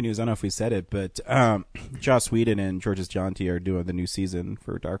 And Buffy news, I don't know if we said it, but Joss Whedon and Georges Jonti are doing the new season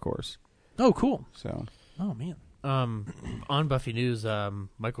for Dark Horse. Oh, cool. So, oh man. On Buffy News,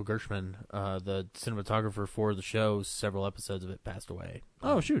 Michael Gershman, the cinematographer for the show, several episodes of it passed away.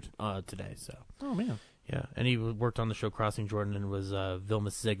 Oh shoot! Today. So. Oh man. Yeah, and he worked on the show Crossing Jordan and was Vilma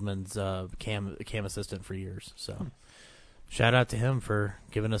Zsigmond's cam assistant for years. So, shout out to him for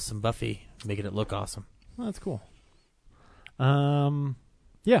giving us some Buffy, making it look awesome. Oh, that's cool.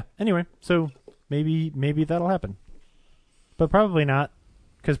 Yeah. Anyway, so maybe that'll happen, but probably not,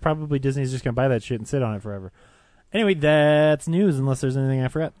 because probably Disney's just gonna buy that shit and sit on it forever. Anyway, that's news, unless there's anything I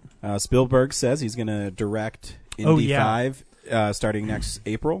forgot. Spielberg says he's going to direct Indy 5 starting next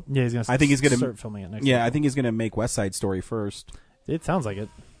April. Yeah, he's going to. I think he's going to start filming it next. Yeah, April. I think he's going to make West Side Story first. It sounds like it.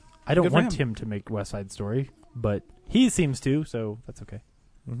 I don't Good for want him. him to make West Side Story, but he seems to, so that's okay.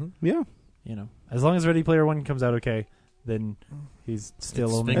 Mm-hmm. Yeah. You know, as long as Ready Player One comes out okay, then he's still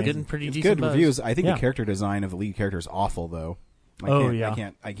It's only been getting pretty It's decent good buzz. reviews. I think Yeah. the character design of the lead character is awful, though.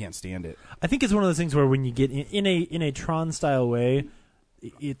 I can't stand it. I think it's one of those things where when you get in a Tron style way,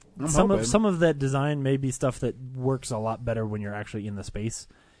 I'm some hoping. of that design may be stuff that works a lot better when you're actually in the space.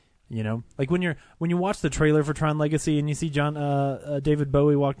 You know, like when you watch the trailer for Tron Legacy and you see David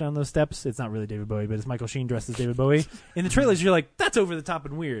Bowie walk down those steps. It's not really David Bowie, but it's Michael Sheen dressed as David Bowie. In the trailers, you're like, that's over the top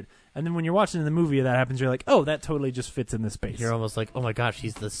and weird. And then when you're watching in the movie, that happens. You're like, oh, that totally just fits in this space. You're almost like, oh my gosh,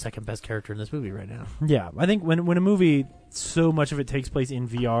 he's the second best character in this movie right now. Yeah, I think when a movie, so much of it takes place in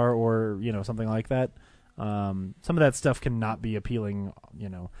VR or something like that, some of that stuff cannot be appealing.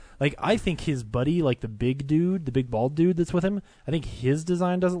 Like I think his buddy, like the big bald dude that's with him, I think his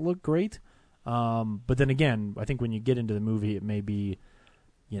design doesn't look great. But then again, I think when you get into the movie, it may be,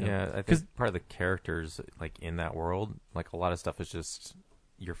 Yeah, I think part of the characters like in that world, like a lot of stuff is just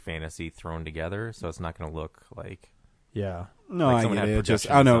your fantasy thrown together, so it's not going to look like. Yeah. No, like I someone get had it. Just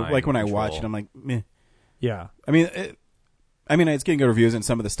production I don't know. design Like when I control. watch it, I'm like, meh. Yeah. I mean, it's getting good reviews, and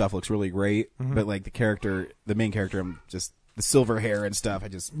some of the stuff looks really great. But like the main character, I'm just the silver hair and stuff. I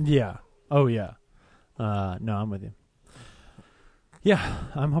just Yeah. Oh yeah. No, I'm with you. Yeah,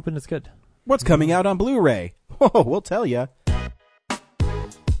 I'm hoping it's good. what's coming out on Blu-ray? Oh, we'll tell you.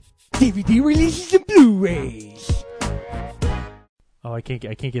 DVD releases and Blu-rays. Oh, I can't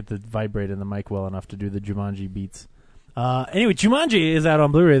get the vibrate in the mic well enough to do the Jumanji beats. Anyway, Jumanji is out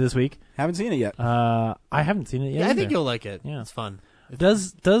on Blu-ray this week. Haven't seen it yet. I haven't seen it yet. Yeah, I think either. you'll like it. Yeah. It's fun.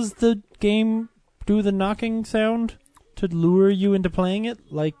 Does the game do the knocking sound to lure you into playing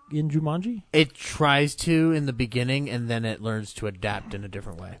it, like in Jumanji? It tries to in the beginning, and then it learns to adapt in a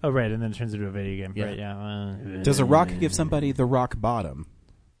different way. Oh, right, and then it turns into a video game. Yeah. Right? Yeah. Does a rock give somebody the rock bottom?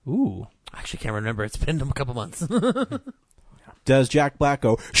 Ooh. I actually can't remember. It's been a couple months. Does Jack Black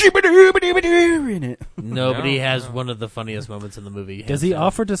go shoo-ba-doo-ba-doo-ba-doo in it? Nobody has one of the funniest moments in the movie. Does he hands down.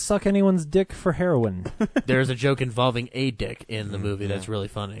 offer to suck anyone's dick for heroin? There's a joke involving a dick in the movie that's really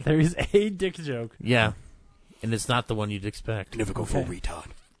funny. There is a dick joke. Yeah. And it's not the one you'd expect. Never go full retard.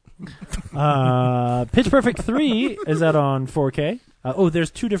 Pitch Perfect 3 is out on 4K. There's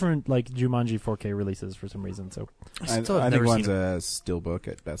two different Jumanji 4K releases for some reason. So. I still have think never one's seen a steelbook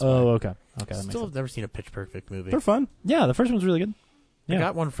at Best Buy. Oh, okay. Okay, that makes Still sense. have never seen a Pitch Perfect movie. They're fun. Yeah, the first one's really good.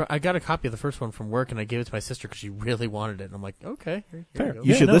 Yeah. I got a copy of the first one from work, and I gave it to my sister because she really wanted it. And I'm like, okay, here Fair. you go.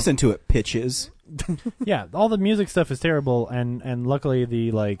 You Yeah, should no. listen to it, pitches. Yeah, all the music stuff is terrible, and luckily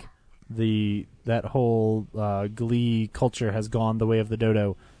that whole Glee culture has gone the way of the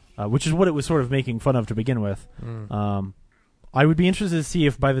dodo, which is what it was sort of making fun of to begin with. I would be interested to see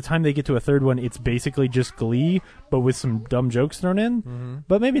if by the time they get to a third one, it's basically just Glee, but with some dumb jokes thrown in.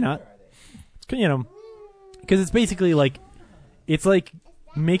 But maybe not. Because it's basically it's like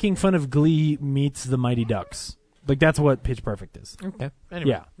making fun of Glee meets the Mighty Ducks. Like that's what Pitch Perfect is. Okay.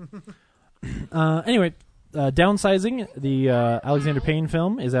 Anyway. Yeah. Anyway, Downsizing, the Alexander Payne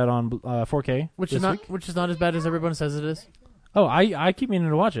film, is out on 4K. Which this is week. not as bad as everyone says it is. Oh, I keep meaning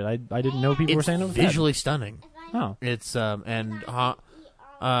to watch it. I didn't know people were It's saying it was bad. visually stunning. Oh, It's the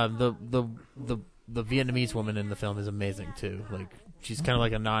Vietnamese woman in the film is amazing too. Like she's kind of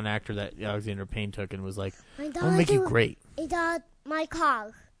like a non-actor that Alexander Payne took and was like, "I'll make you great." It's my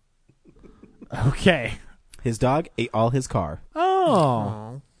car. okay. His dog ate all his car.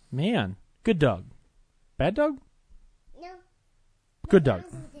 Oh, man, good dog, bad dog, No. good dog.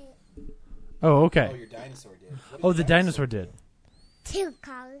 Oh, okay. your dinosaur did. Oh, the dinosaur did. Two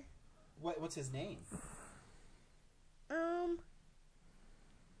cars. What's his name?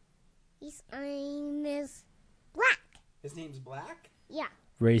 His name is Black. His name's Black? Yeah.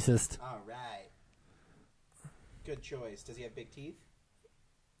 Racist. All right. Good choice. Does he have big teeth?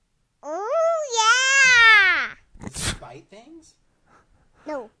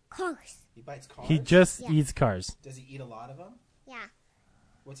 No, cars. He bites cars? He just Yeah. eats cars. Does he eat a lot of them? Yeah.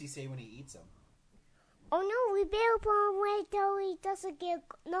 What's he say when he eats them? Oh no, we better put him away till he doesn't get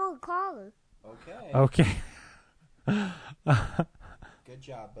no car. Okay. Okay. Good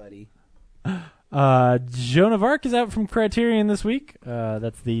job, buddy. Joan of Arc is out from Criterion this week.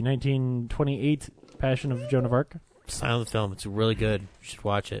 That's the 1928 Passion of Joan of Arc. Silent film. It's really good. You should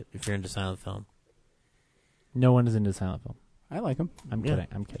watch it if you're into silent film. No one is into silent film. I like him. I'm Yeah. kidding.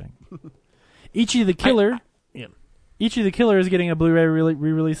 I'm kidding. Ichi the Killer. Yeah. Ichi the Killer is getting a Blu-ray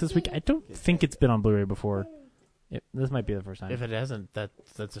re-release this week. I don't think it's been on Blu-ray before. This might be the first time. If it hasn't,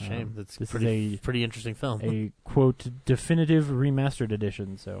 that's a shame. That's this is pretty interesting film. a quote definitive remastered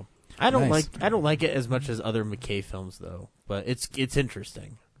edition. So I don't Nice. like it as much as other McKay films though, but it's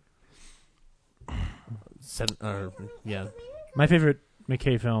interesting. Yeah. my favorite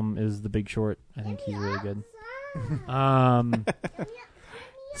McKay film is The Big Short. I think he's really good.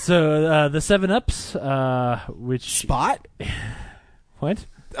 So the 7-Ups, which Spot? what?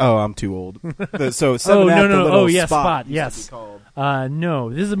 Oh, I'm too old. So Oh Seven Up, no the no little oh yes Spot Spot used to yes. be called. No,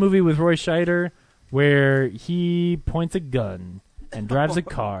 this is a movie with Roy Scheider where he points a gun and drives a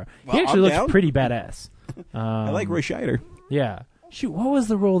car. Well, He actually I'm looks down. pretty badass. I like Roy Scheider. Yeah. Shoot, what was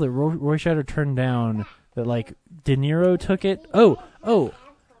the role that Roy Scheider turned down that like De Niro took it? Oh.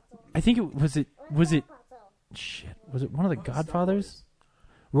 I think it was it shit. Was it one of the Godfathers?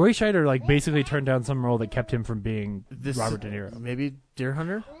 Roy Scheider like basically turned down some role that kept him from being Robert De Niro. Maybe Deer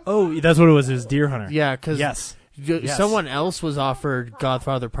Hunter? Oh, that's what it was. It was Deer Hunter. Yeah, because Yes. someone else was offered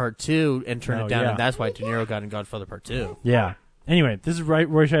Godfather Part 2 and turned Oh, it down, yeah. and that's why De Niro got in Godfather Part 2. Yeah. Anyway, this is Roy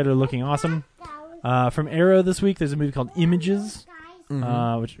Scheider looking awesome. From Arrow this week, there's a movie called Images,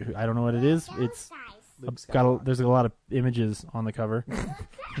 which I don't know what it is. It's there's a lot of images on the cover.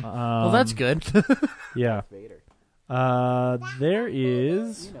 Well, that's good. Yeah. There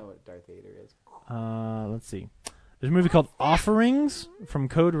is. You know what Darth Vader is. Let's see. There's a movie called Offerings from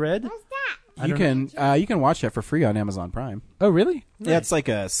Code Red. What's that? You can watch that for free on Amazon Prime. Oh, really? Yeah, it's like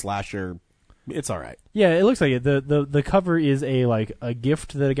a slasher. It's all right. Yeah, it looks like it. The cover is a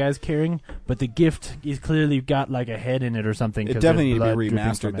gift that a guy's carrying, but the gift is clearly got like a head in it or something. It 'cause definitely there's need to be blood dripping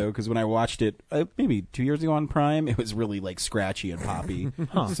remastered from though, it. because when I watched it maybe 2 years ago on Prime, it was really like scratchy and poppy.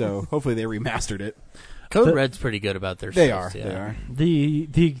 So hopefully they remastered it. Code Red's pretty good about their They stuff, are. yeah. They are. The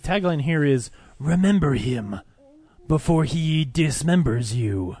tagline here is "Remember him before he dismembers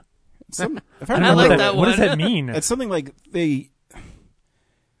you." If I don't know like what that What does one. that mean? It's something like I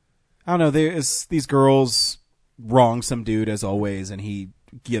don't know. There's these girls wrong some dude as always, and he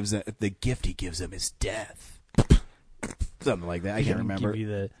gives the gift he gives him is death. Something like that. I can't remember. Give you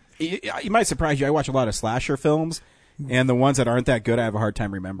the- It might surprise you. I watch a lot of slasher films, and the ones that aren't that good, I have a hard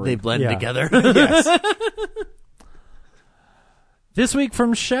time remembering. They blend Yeah. together. Yes. This week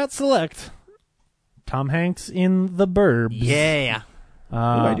from Shat Select, Tom Hanks in The Burbs. Yeah. Ooh,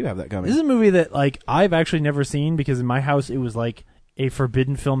 I do have that coming. This is a movie that like I've actually never seen because in my house it was like a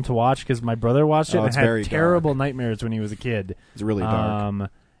forbidden film to watch because my brother watched it Oh, and it's had very terrible nightmares when he was a kid. It's really dark.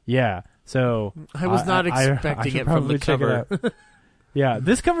 Yeah. So I was not I expecting should it from the probably check it cover. out. Yeah,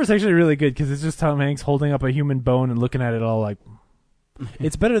 this cover is actually really good because it's just Tom Hanks holding up a human bone and looking at it all like.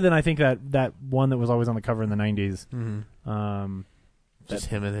 It's better than I think that one that was always on the cover in the 90s. Mhm. Just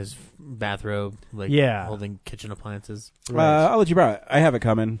him in his bathrobe, like Yeah. holding kitchen appliances. I'll let you borrow it. I have it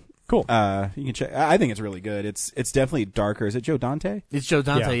coming. Cool. You can check. I think it's really good. It's definitely darker. Is it Joe Dante? It's Joe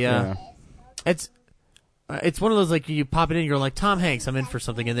Dante, yeah. It's one of those like you pop it in, you're like Tom Hanks, I'm in for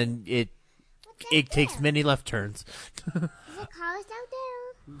something, and then it takes many left turns. Is there cars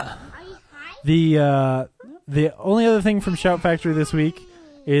out there? Are you high? The only other thing from Shout Factory this week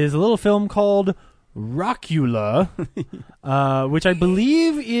is a little film called Rockula, which I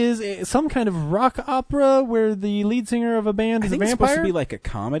believe is some kind of rock opera where the lead singer of a band I is a think it's vampire. supposed to be like a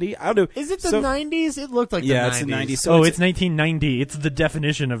comedy. I don't know. Is it the So- 90s? It looked like Yeah, the it's 90s. the 90s. So Oh, it's 1990. It's the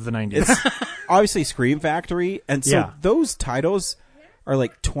definition of the 90s. It's obviously Scream Factory, and so Yeah. those titles are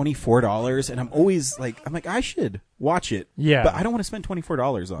like $24, and I'm always like, I should watch it, Yeah. but I don't want to spend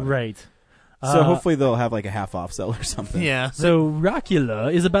 $24 on it. Right. So hopefully they'll have like a half off sale or something. Yeah. So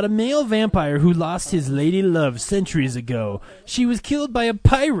Rockula is about a male vampire who lost his lady love centuries ago. She was killed by a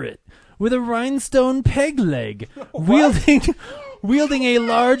pirate with a rhinestone peg leg, wielding a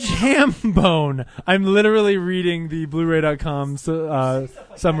large ham bone. I'm literally reading the Blu-ray.com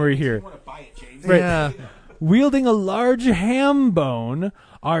summary here. Right. Yeah. Wielding a large ham bone,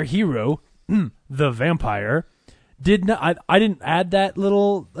 our hero, the vampire, did not. I didn't add that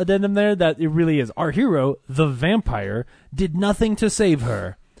little addendum there. That it really is our hero, the vampire, did nothing to save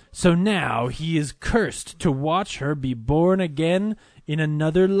her. So now he is cursed to watch her be born again in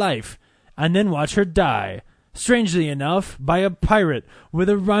another life, and then watch her die, strangely enough, by a pirate with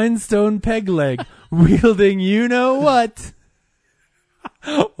a rhinestone peg leg, wielding you-know-what.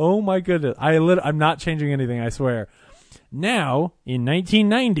 Oh my goodness. I'm not changing anything, I swear. Now, in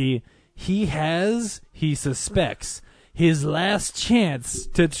 1990, he suspects his last chance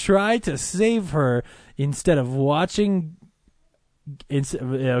to try to save her instead of watching...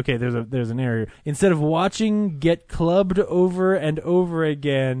 Okay, there's an error here. Instead of watching get clubbed over and over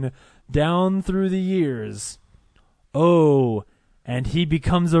again down through the years. Oh, and he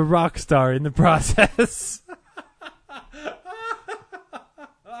becomes a rock star in the process.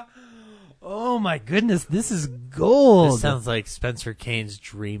 Oh my goodness, this is gold. This sounds like Spencer Kane's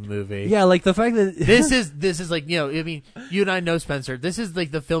dream movie. Yeah, like the fact that this is like, I mean, you and I know Spencer. This is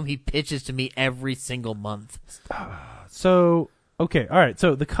like the film he pitches to me every single month. So, okay, all right.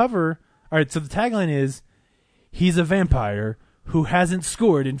 So the cover, all right. So the tagline is, "He's a vampire who hasn't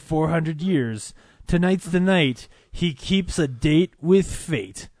scored in 400 years. Tonight's the night he keeps a date with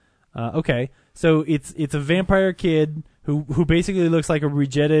fate." Okay, so it's a vampire kid who basically looks like a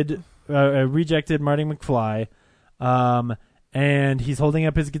rejected Marty McFly, and he's holding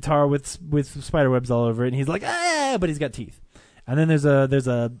up his guitar with spiderwebs all over it, and he's like, ah, but he's got teeth. And then there's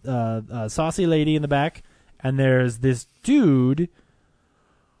a saucy lady in the back, and there's this dude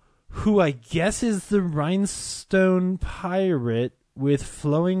who I guess is the rhinestone pirate with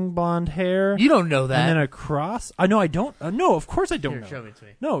flowing blonde hair. You don't know that. And then a cross. No, I don't. No, of course I don't know. Show me to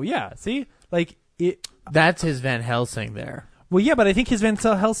me. No, yeah. See, like it. That's his Van Helsing there. Well, yeah, but I think his Van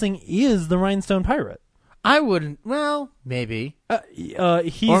Helsing is the rhinestone pirate. I wouldn't. Well, maybe.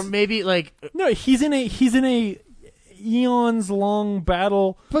 He's, or maybe like no. He's in a eons long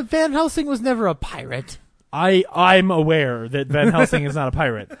battle. But Van Helsing was never a pirate. I'm aware that Van Helsing is not a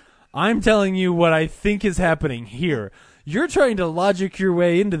pirate. I'm telling you what I think is happening here. You're trying to logic your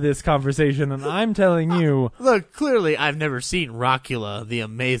way into this conversation, and I'm telling you... Look, clearly I've never seen Rockula, the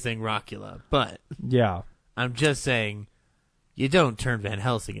amazing Rockula, but... Yeah. I'm just saying, you don't turn Van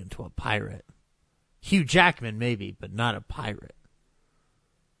Helsing into a pirate. Hugh Jackman, maybe, but not a pirate.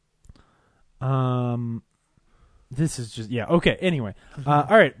 This is just... Yeah, okay, anyway. All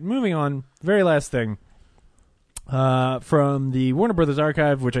right, moving on. Very last thing. From the Warner Brothers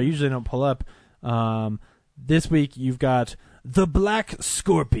archive, which I usually don't pull up... this week, you've got The Black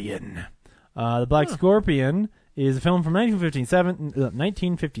Scorpion. The Black Scorpion is a film from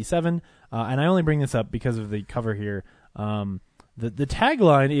 1957, and I only bring this up because of the cover here. The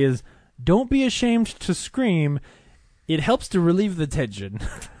tagline is, "Don't be ashamed to scream. It helps to relieve the tension."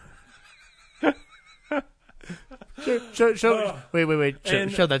 Show, wait.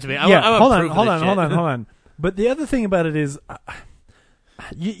 Show that to me. Hold on. But the other thing about it is,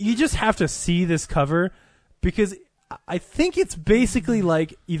 you just have to see this cover. Because I think it's basically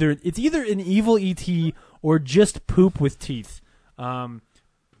like either an evil E.T. or just poop with teeth. I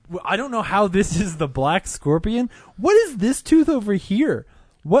don't know how this is the Black Scorpion. What is this tooth over here?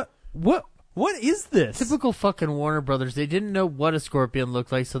 What is this? Typical fucking Warner Brothers. They didn't know what a scorpion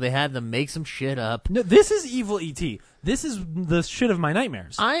looked like, so they had to make some shit up. No, this is evil E.T. This is the shit of my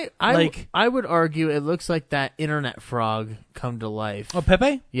nightmares. I would argue it looks like that internet frog come to life. Oh,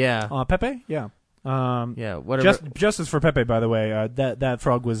 Pepe? Yeah. Pepe? Yeah. Yeah, whatever. Justice for Pepe, by the way. That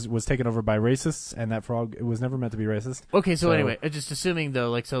frog was taken over by racists, and that frog was never meant to be racist. Okay, so anyway, just assuming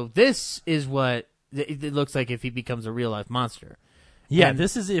though, like, so this is what it looks like if he becomes a real life monster. Yeah, and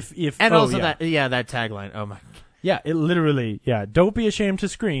this is if and also that tagline. Oh my. Yeah, it literally. Yeah, don't be ashamed to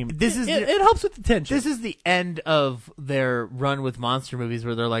scream. It helps with the tension. This is the end of their run with monster movies,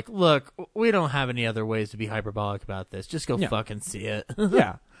 where they're like, look, we don't have any other ways to be hyperbolic about this. Just go fucking see it.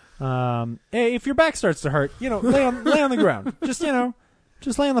 Yeah. Hey, if your back starts to hurt, lay on the ground. Just lay on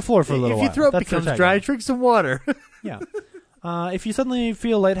the floor for a little while. If your throat becomes dry, drink some water. Yeah. If you suddenly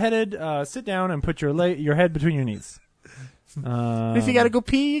feel lightheaded, sit down and put your head between your knees. If you gotta go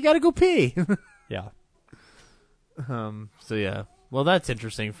pee, you gotta go pee. Yeah. So yeah. Well, that's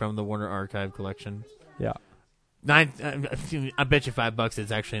interesting from the Warner Archive collection. Yeah. I bet you $5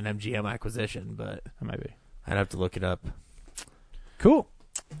 it's actually an MGM acquisition, but it might be. I'd have to look it up. Cool.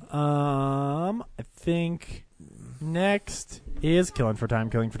 I think next is Killing for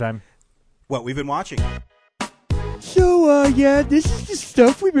Time. What we've been watching. So, this is the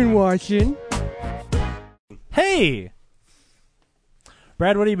stuff we've been watching. Hey!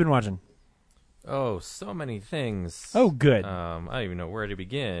 Brad, what have you been watching? Oh, so many things. Oh, good. I don't even know where to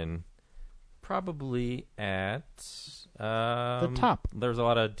begin. Probably at... the top. There's a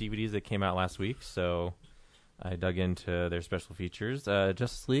lot of DVDs that came out last week, so... I dug into their special features.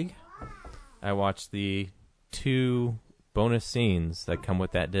 Justice League. I watched the 2 bonus scenes that come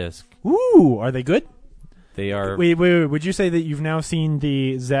with that disc. Ooh, are they good? They are. Wait. Would you say that you've now seen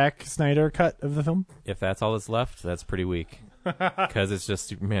the Zack Snyder cut of the film? If that's all that's left, that's pretty weak. Because it's just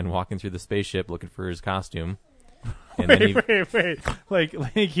Superman walking through the spaceship looking for his costume. And Wait. Like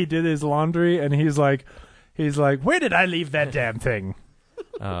he did his laundry, and he's like, where did I leave that damn thing?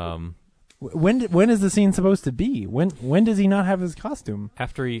 When is the scene supposed to be? When does he not have his costume?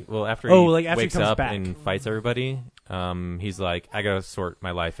 After he wakes he comes up back. and fights everybody, he's like, I gotta sort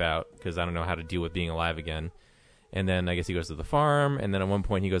my life out because I don't know how to deal with being alive again. And then I guess he goes to the farm, and then at one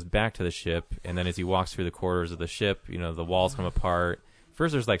point he goes back to the ship, and then as he walks through the corridors of the ship, the walls come apart.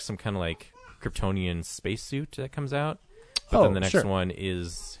 First there's like some kind of like Kryptonian spacesuit that comes out, but then the next one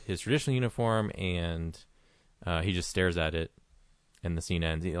is his traditional uniform, and he just stares at it, and the scene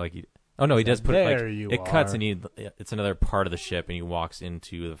ends. He does put it cuts, and it's another part of the ship, and he walks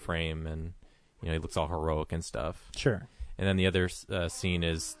into the frame, and he looks all heroic and stuff. Sure. And then the other scene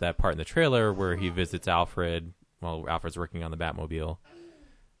is that part in the trailer where he visits Alfred while Alfred's working on the Batmobile.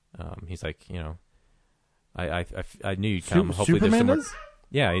 He's like, I knew you'd come. Hopefully Superman there's does?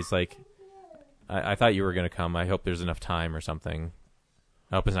 Yeah, he's like, I thought you were going to come. I hope there's enough time or something.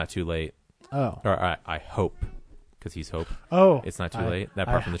 I hope it's not too late. Oh. Or I hope, because he's Hope. Oh. It's not too late. That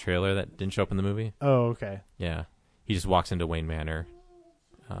part from the trailer that didn't show up in the movie. Oh, okay. Yeah. He just walks into Wayne Manor.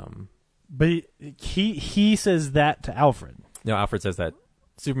 But he says that to Alfred. No, Alfred says that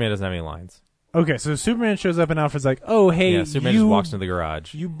Superman doesn't have any lines. Okay, so Superman shows up and Alfred's like, oh, hey, yeah, Superman just walks into the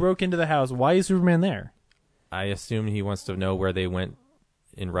garage. You broke into the house. Why is Superman there? I assume he wants to know where they went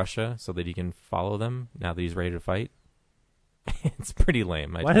in Russia so that he can follow them now that he's ready to fight. It's pretty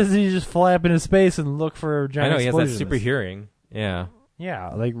lame. Why doesn't he just fly up into space and look for giant explosions? I know, he has that super hearing. Yeah. Yeah,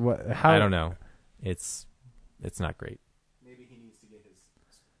 like what? How? I don't know. It's not great. Maybe he needs to get his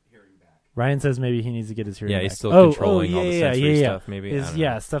hearing back. Ryan says maybe he needs to get his hearing back. Yeah, he's still controlling all the sensory stuff, maybe.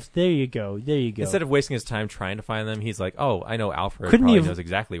 Stuff. There you go. Instead of wasting his time trying to find them, he's like, oh, I know Alfred probably knows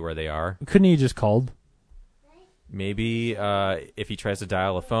exactly where they are. Couldn't he just called? Maybe if he tries to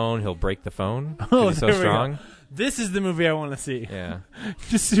dial a phone, he'll break the phone. He's so strong. This is the movie I want to see. Yeah.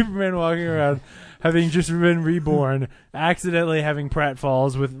 Just Superman walking around, having just been reborn, accidentally having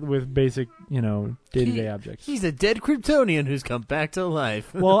pratfalls with basic, day-to-day objects. He's a dead Kryptonian who's come back to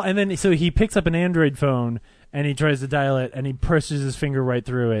life. Well, and then so he picks up an Android phone and he tries to dial it and he presses his finger right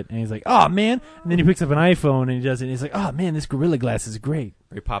through it and he's like, "Oh man!" And then he picks up an iPhone and he does it. And he's like, "Oh man, this Gorilla Glass is great."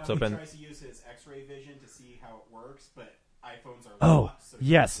 Or he pops up and tries to use his X-ray vision to see how it works, but iPhones are locked, so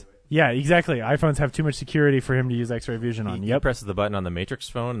yes. Yeah, exactly. iPhones have too much security for him to use X-ray vision on. He presses the button on the Matrix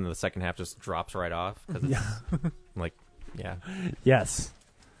phone, and the second half just drops right off. Yes.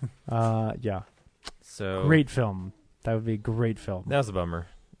 Yeah. So great film. That would be a great film. That was a bummer.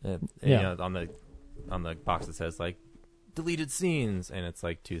 Yeah. On the box it says like deleted scenes, and it's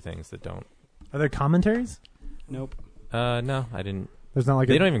like 2 things that don't. Are there commentaries? Nope. No, I didn't. There's not like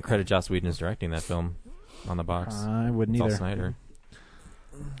they don't even credit Joss Whedon as directing that film on the box. I wouldn't it's either. All Snyder.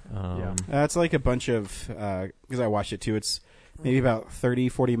 It's like a bunch of because I watched it too. It's maybe about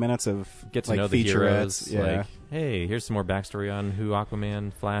 30-40 minutes of get to know the heroes. Like, hey, here's some more backstory on who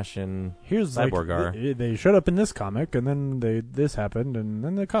Aquaman, Flash, and Cyborg are. They showed up in this comic, and then this happened, and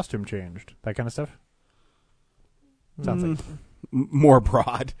then the costume changed. That kind of stuff. Sounds like more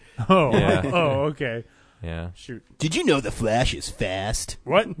broad. Oh, yeah. Oh, okay. Yeah. Shoot. Did you know the Flash is fast?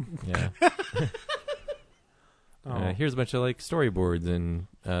 What? Yeah. Here's a bunch of like storyboards and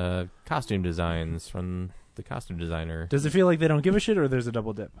costume designs from the costume designer. Does it feel like they don't give a shit, or there's a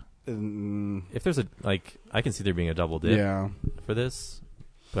double dip? If there's I can see there being a double dip for this,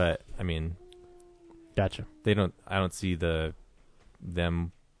 but I mean, gotcha. I don't see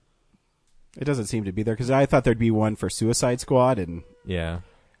them. It doesn't seem to be there because I thought there'd be one for Suicide Squad and that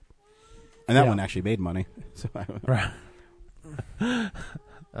one actually made money. So right.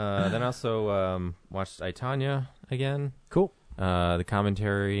 Then also watched I, Tonya again. Cool. The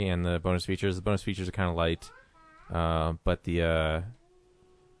commentary and the bonus features. The bonus features are kind of light, but the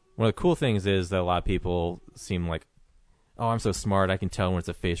one of the cool things is that a lot of people seem like, oh, I'm so smart, I can tell when it's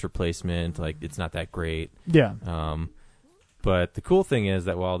a face replacement. Like it's not that great. Yeah. But the cool thing is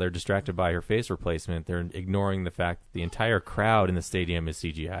that while they're distracted by her face replacement, they're ignoring the fact that the entire crowd in the stadium is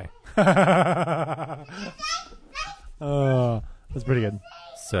CGI. That's pretty good.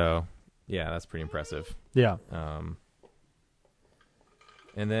 So, yeah, that's pretty impressive. Yeah. And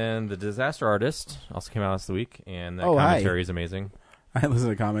then The Disaster Artist also came out last week, and that commentary is amazing. I listened to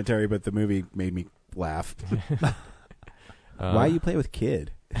the commentary, but the movie made me laugh. Why you play with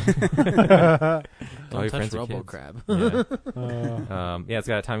Kid? All your touch friends are kids. RoboCrab. Yeah, it's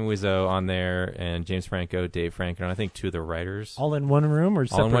got Tommy Wiseau on there and James Franco, Dave Franco, and I think 2 of the writers. All in one room or All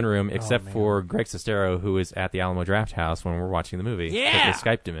separate? in one room, except man. for Greg Sestero, who is at the Alamo Draft House when we're watching the movie. Yeah! They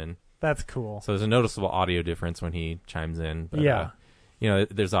Skyped him in. That's cool. So there's a noticeable audio difference when he chimes in. But, Yeah.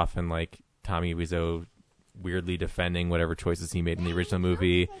 There's often, like, Tommy Wiseau weirdly defending whatever choices he made in the original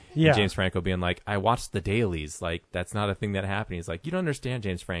movie. Yeah. And James Franco being like, I watched the dailies. Like, that's not a thing that happened. He's like, you don't understand,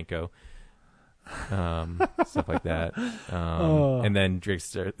 James Franco. Stuff like that. And then Greg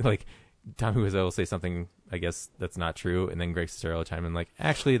Sestero, like, Tommy Wiseau will say something, I guess, that's not true. And then Greg Sestero will chime in like,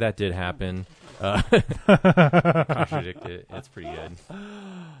 actually, that did happen. Contradict it. It's pretty good.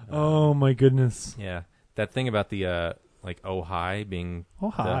 Oh, my goodness. Yeah. That thing about the, Ojai being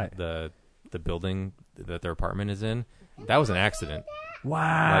Ojai. the building that their apartment is in, that was an accident.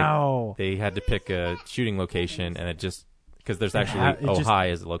 Wow. Like, they had to pick a shooting location, and it just because there's actually it just-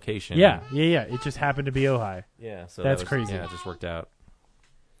 Ojai as a location. Yeah. It just happened to be Ojai. Yeah. So That's that was, crazy. Yeah, it just worked out.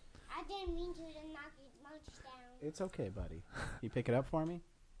 I didn't mean to knock his lunch down. It's okay, buddy. You pick it up for me?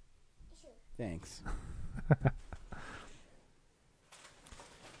 Sure. Thanks.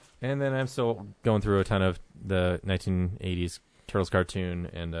 And then I'm still going through a ton of the 1980s Turtles cartoon,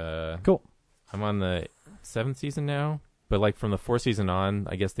 and Cool. I'm on the 7th season now. But like from the 4th season on,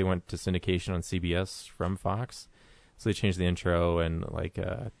 I guess they went to syndication on CBS from Fox, so they changed the intro, and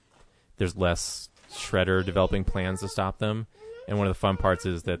there's less Shredder developing plans to stop them. And one of the fun parts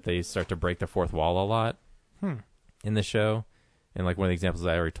is that they start to break the fourth wall a lot in the show. And like one of the examples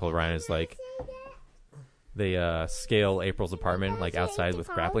I already told Ryan is like they scale April's apartment like outside with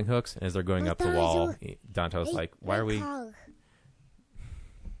grappling hooks, and as they're going up the wall, Dante's like, "Why are we?"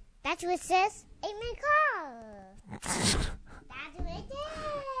 That's what it says in my car. That's what it is.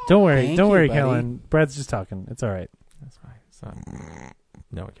 Don't worry. Thank Don't you, worry, buddy. Kellen. Brad's just talking. It's all right. That's fine. It's not.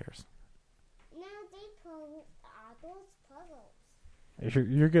 No one cares. Now they pull those puzzles.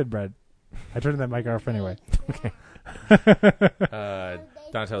 You're good, Brad. I turned that mic off anyway.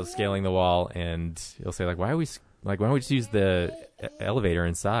 Dante's scaling the wall, and he'll say like, "Why don't we just use the elevator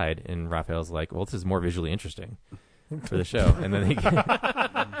inside?" And Raphael's like, "Well, this is more visually interesting for the show." And then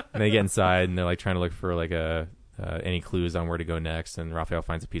they get inside, and they're like trying to look for like any clues on where to go next. And Raphael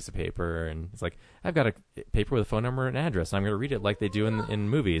finds a piece of paper, and it's like, "I've got a paper with a phone number and address. I'm going to read it like they do in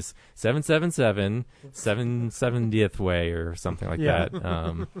movies, 777 770th way or something like Yeah.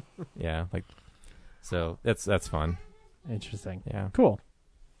 that." Yeah, like so that's fun. Interesting. Yeah, Cool.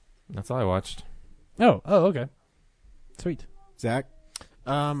 that's all I watched. Oh, okay. Sweet. Zach?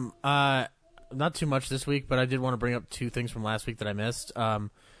 Not too much this week, but I did want to bring up 2 things from last week that I missed. So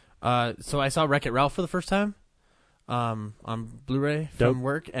I saw Wreck-It Ralph for the first time on Blu-ray Dope. from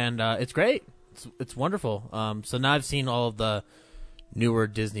work, and it's great. It's wonderful. So now I've seen all of the newer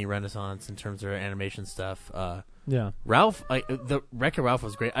Disney Renaissance in terms of animation stuff. Yeah. Ralph, the Wreck-It Ralph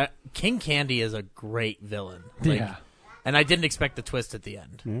was great. King Candy is a great villain. Yeah. And I didn't expect the twist at the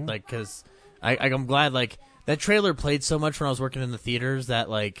end. Because I'm glad, that trailer played so much when I was working in the theaters that,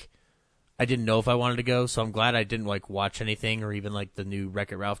 I didn't know if I wanted to go, so I'm glad I didn't, watch anything or even, the new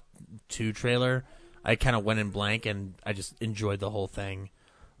Wreck-It Ralph 2 trailer. I kind of went in blank, and I just enjoyed the whole thing.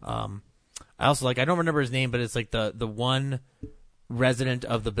 I also, I don't remember his name, but it's, the one resident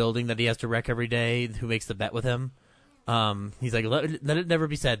of the building that he has to wreck every day who makes the bet with him. He's like, let it never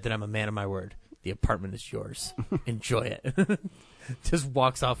be said that I'm a man of my word. The apartment is yours. Enjoy it. Just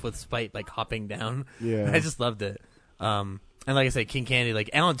walks off with spite, hopping down. Yeah. I just loved it. And like I said, King Candy,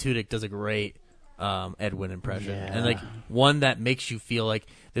 Alan Tudyk does a great Edwin impression. Yeah. And one that makes you feel like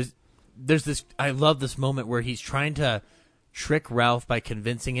there's this, I love this moment where he's trying to trick Ralph by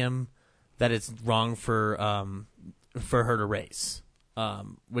convincing him that it's wrong for her to race.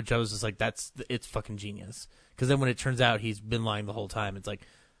 Which I was just like, it's fucking genius. Because then when it turns out he's been lying the whole time, it's like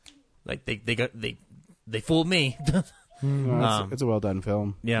they fooled me. No, it's a well done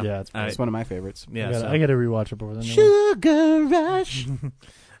film. Yeah, Yeah, it's It's one of my favorites. yeah. I got to rewatch it before the new one. Sugar Rush.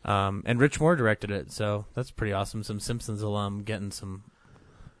 And Rich Moore directed it, so that's pretty awesome. Some Simpsons alum getting some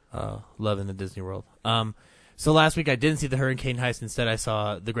love in the Disney World. So last week I didn't see the Hurricane Heist. Instead, I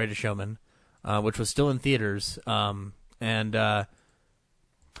saw The Greatest Showman, which was still in theaters. And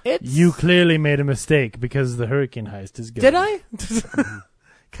it's You clearly made a mistake because the Hurricane Heist is good. did I?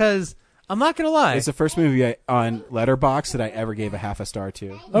 Because I'm not gonna lie. It's the first movie on Letterboxd that I ever gave a half a star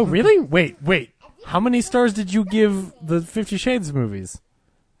to. Oh, really? Wait. How many stars did you give the 50 Shades movies?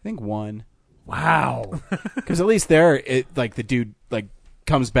 I think 1. Wow. Because at least there, the dude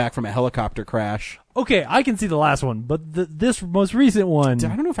comes back from a helicopter crash. Okay, I can see the last one, but this most recent one.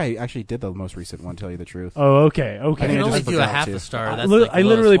 I don't know if I actually did the most recent one. Tell you the truth. Oh, okay. You can only do a half a star. That's like I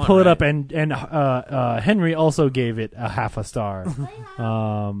literally pull pull it up, and Henry also gave it a half a star,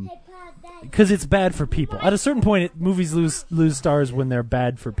 because it's bad for people. At a certain point, movies lose stars when they're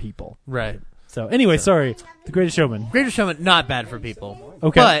bad for people. Right. So anyway, sorry. The Greatest Showman. Greatest Showman, not bad for people.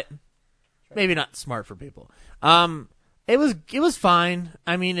 Okay. But maybe not smart for people. It was fine.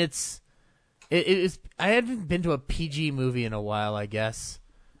 I mean, it's I hadn't been to a PG movie in a while, I guess.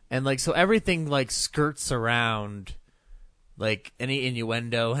 And like so everything like skirts around like any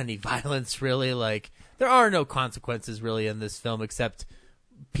innuendo, any violence really. Like there are no consequences really in this film except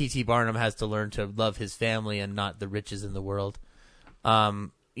P.T. Barnum has to learn to love his family and not the riches in the world.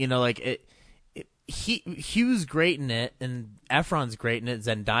 Like Hugh's great in it, and Efron's great in it.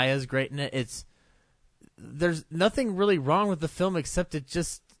 Zendaya's great in it. There's nothing really wrong with the film except it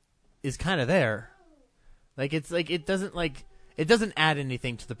just is kind of there. Like it doesn't add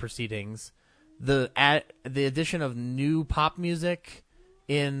anything to the proceedings. The addition of new pop music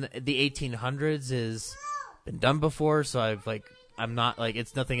in the 1800s has been done before, so I'm not like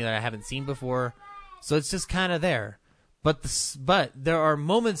it's nothing that I haven't seen before. So it's just kind of there. But there are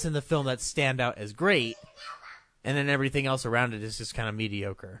moments in the film that stand out as great, and then everything else around it is just kind of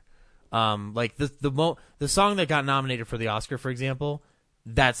mediocre. Like the song that got nominated for the Oscar, for example,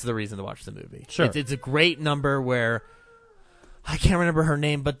 that's the reason to watch the movie. Sure. It's a great number where I can't remember her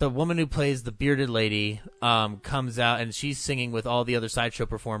name, but the woman who plays the bearded lady comes out and she's singing with all the other sideshow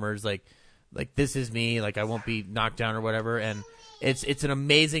performers, like "This Is Me," like "I Won't Be Knocked Down" or whatever, and it's an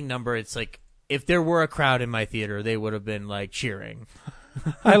amazing number. It's like if there were a crowd in my theater, they would have been like cheering.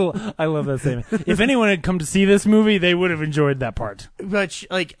 I love that statement. If anyone had come to see this movie, they would have enjoyed that part. But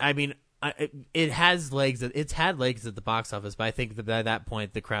it has legs. It's had legs at the box office, but I think that by that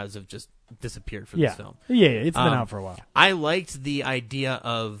point, the crowds have just disappeared for this film. Yeah, it's been out for a while. I liked the idea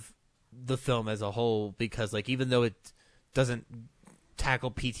of the film as a whole because, like, even though it doesn't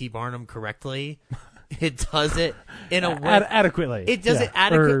tackle P.T. Barnum correctly, it does it in a way adequately. It does it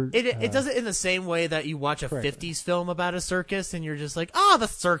adequately. It does it in the same way that you watch a 50s film about a circus and you're just like, the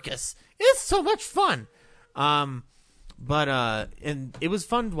circus. It's so much fun. And it was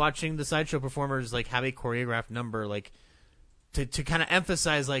fun watching the sideshow performers like have a choreographed number, like to kind of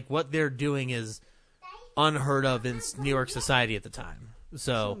emphasize like what they're doing is unheard of in New York society at the time.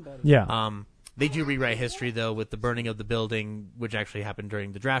 So they do rewrite history though with the burning of the building, which actually happened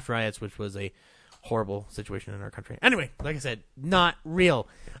during the draft riots, which was a horrible situation in our country. Anyway, like I said, not real.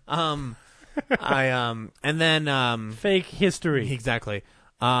 And then fake history. Exactly.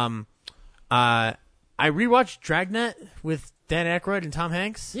 I rewatched Dragnet with Dan Aykroyd and Tom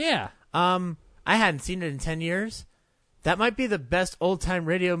Hanks. Yeah. I hadn't seen it in 10 years. That might be the best old-time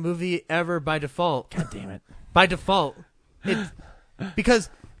radio movie ever by default. God damn it. By default. Because,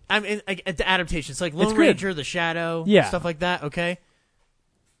 I mean, the adaptations, like Lone Ranger, The Shadow, stuff like that, okay?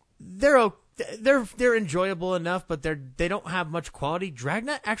 They're enjoyable enough, but they don't have much quality.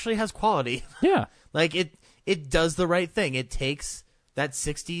 Dragnet actually has quality. Yeah. Like, it does the right thing. It takes that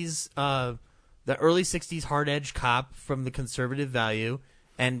 60s... the early 60s hard-edged cop from the conservative value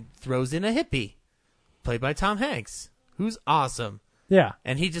and throws in a hippie, played by Tom Hanks, who's awesome. Yeah.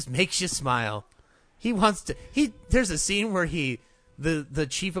 And he just makes you smile. There's a scene where the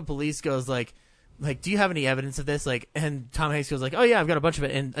chief of police goes like, do you have any evidence of this? Like, and Tom Hanks goes like, oh yeah, I've got a bunch of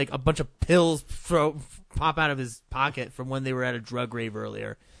it. And like a bunch of pills pop out of his pocket from when they were at a drug rave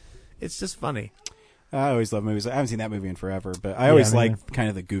earlier. It's just funny. I always love movies. I haven't seen that movie in forever, but I always like kind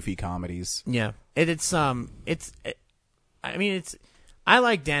of the goofy comedies. Yeah, I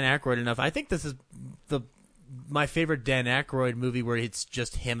like Dan Aykroyd enough. I think this is my favorite Dan Aykroyd movie where it's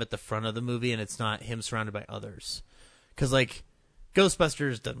just him at the front of the movie and it's not him surrounded by others. Because like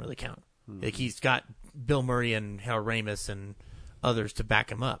Ghostbusters doesn't really count. Like he's got Bill Murray and Harold Ramis and others to back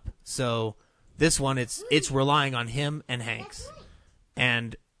him up. So this one, it's relying on him and Hanks,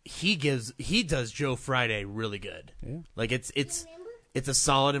 and he does Joe Friday really good. Yeah. Like it's a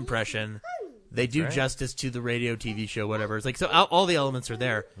solid impression. They do justice to the radio, TV show, whatever. It's like so all the elements are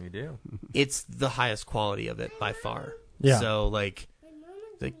there. You do. It's the highest quality of it by far. Yeah. So like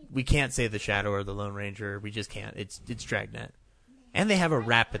we can't say The Shadow or The Lone Ranger. We just can't. It's Dragnet. And they have a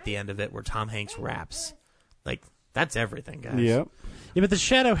rap at the end of it where Tom Hanks raps. Like that's everything, guys. Yep. Yeah, but The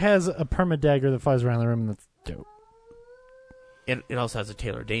Shadow has a perma dagger that flies around the room and that's dope. It also has a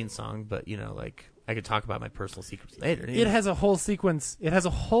Taylor Dane song, but like I could talk about my personal secrets later. It has a whole sequence. It has a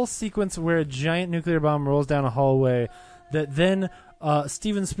whole sequence where a giant nuclear bomb rolls down a hallway that then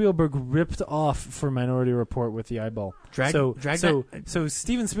Steven Spielberg ripped off for Minority Report with the eyeball. So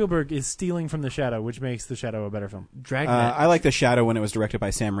Steven Spielberg is stealing from The Shadow, which makes The Shadow a better film. Dragnet. I like The Shadow when it was directed by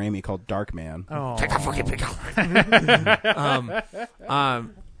Sam Raimi, called Darkman. Oh,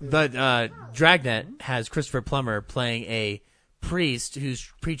 Dragnet has Christopher Plummer playing a priest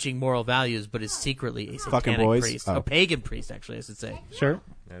who's preaching moral values, but is secretly a Fucking satanic boys. priest, Oh. a pagan priest, actually, I should say. sure.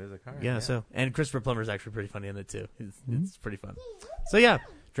 That is a car. Yeah, so and Christopher Plummer's actually pretty funny in it too. It's pretty fun. So yeah,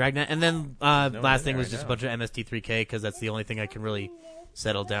 Dragnet, and then last thing was just a bunch of MST3K because that's the only thing I can really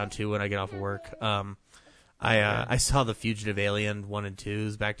settle down to when I get off of work. I saw The Fugitive Alien 1 and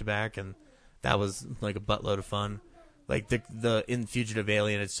 2s back to back, and that was like a buttload of fun. Like the in Fugitive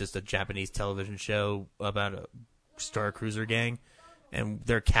Alien, it's just a Japanese television show about a Star Cruiser gang, and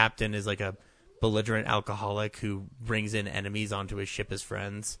their captain is like a belligerent alcoholic who brings in enemies onto his ship as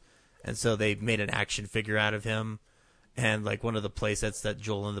friends, and so they made an action figure out of him. And like one of the playsets that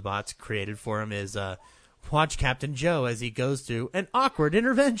Joel and the Bots created for him is watch Captain Joe as he goes through an awkward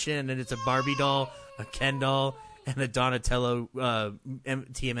intervention, and it's a Barbie doll, a Ken doll, and a Donatello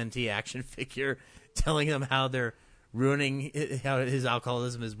TMNT action figure telling them how they're ruining, how his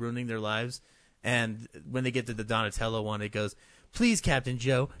alcoholism is ruining their lives. And when they get to the Donatello one, it goes, "Please, Captain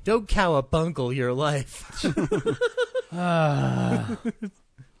Joe, don't cowabungle your life."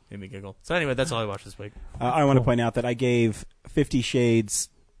 Made me giggle. So anyway, that's all I watched this week. I want to point out that I gave 50 Shades...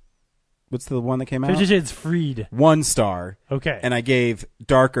 What's the one that came out? 50 Shades Freed. 1 star. Okay. And I gave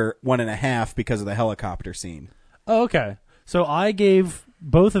Darker 1.5 because of the helicopter scene. Oh, okay. So I gave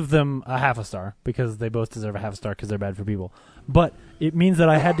both of them a half a star because they both deserve a half a star because they're bad for people. But it means that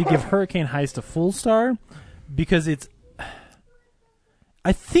I had to give Hurricane Heist a full star because it's...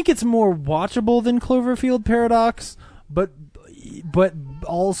 I think it's more watchable than Cloverfield Paradox, but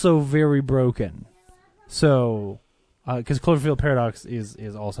also very broken. So, because Cloverfield Paradox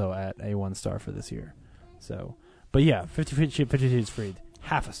is also at a 1 star for this year. So, but yeah, 50 Shades Freed,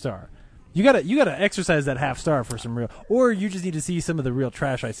 half a star. You gotta exercise that half star for some real, or you just need to see some of the real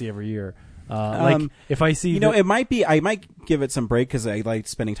trash I see every year. Like if I see, it might be. I might give it some break because I like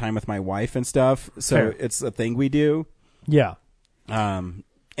spending time with my wife and stuff. So Fair. it's a thing we do. Yeah. And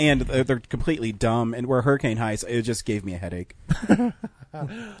they're completely dumb. And where Hurricane Heist, it just gave me a headache.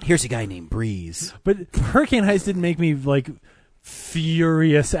 Here's a guy named Breeze. But Hurricane Heist didn't make me like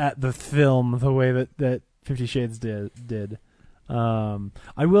furious at the film the way that 50 Shades did.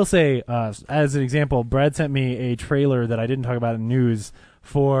 I will say, as an example, Brad sent me a trailer that I didn't talk about in news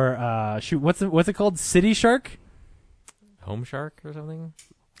for what's it called? City Shark? Home Shark or something?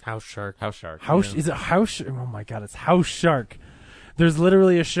 House Shark. Is it House? Oh my god, it's House Shark. There's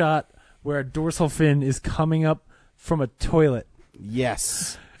literally a shot where a dorsal fin is coming up from a toilet.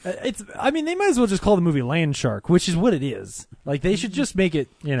 Yes. I mean, they might as well just call the movie Land Shark, which is what it is. Like, they should just make it,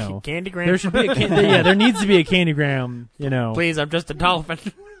 Candygram. There should be there needs to be a Candygram, Please, I'm just a dolphin.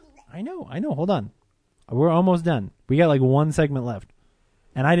 I know. Hold on. We're almost done. We got like 1 segment left.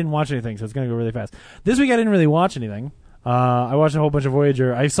 And I didn't watch anything, so it's going to go really fast. This week I didn't really watch anything. I watched a whole bunch of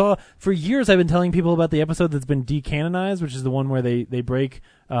Voyager. I saw, for years I've been telling people about the episode that's been decanonized, which is the one where they break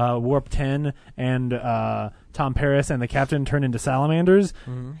Warp 10 and Tom Paris and the captain turn into salamanders,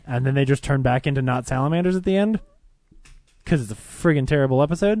 and then they just turn back into not salamanders at the end, because it's a friggin' terrible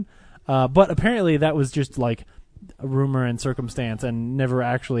episode. But apparently that was just like a rumor and circumstance and never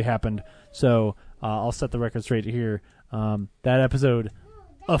actually happened. So I'll set the record straight here. That episode...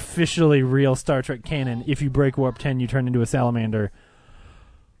 officially real Star Trek canon. If you break Warp 10, you turn into a salamander.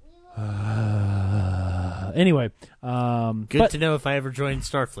 Anyway. Good to know if I ever join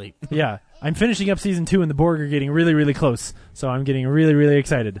Starfleet. Yeah. I'm finishing up season 2 and the Borg are getting really, really close. So I'm getting really, really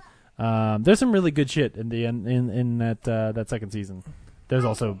excited. There's some really good shit in the in that second season. There's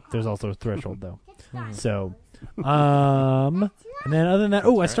also Threshold though. So and then other than that,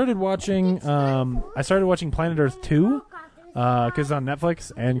 I started watching Planet Earth 2. Because it's on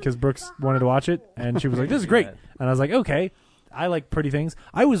Netflix, and because Brooks wanted to watch it, and she was like, "This is great," and I was like, "Okay, I like pretty things."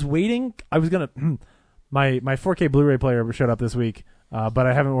 I was waiting. I was gonna my 4K Blu-ray player showed up this week, but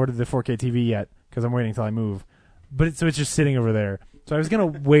I haven't ordered the 4K TV yet because I'm waiting until I move. But it's just sitting over there. So I was gonna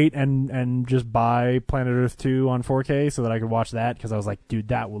wait and just buy Planet Earth 2 on 4K so that I could watch that because I was like, "Dude,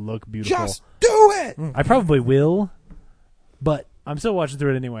 that will look beautiful." Just do it. I probably will, but I'm still watching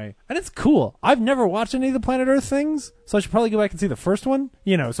through it anyway, and it's cool. I've never watched any of the Planet Earth things, so I should probably go back and see the first one,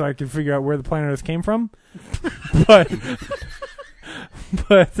 so I can figure out where the Planet Earth came from. but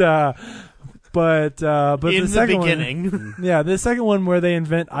the second beginning, the second one where they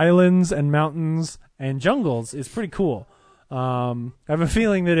invent islands and mountains and jungles is pretty cool. I have a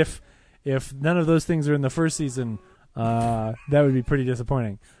feeling that if none of those things are in the first season, That would be pretty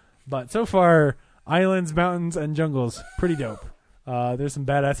disappointing. But so far, islands, mountains, and jungles, pretty dope. There's some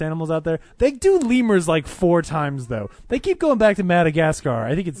badass animals out there. They do lemurs like 4 times, though. They keep going back to Madagascar.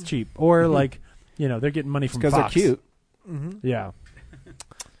 I think it's cheap. Or, they're getting money from Because Fox. they're cute. Yeah.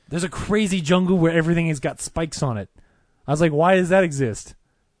 There's a crazy jungle where everything has got spikes on it. I was like, why does that exist?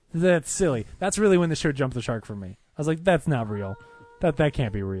 That's silly. That's really when the show jumped the shark for me. I was like, that's not real. That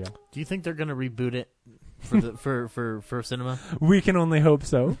can't be real. Do you think they're going to reboot it for the for cinema? We can only hope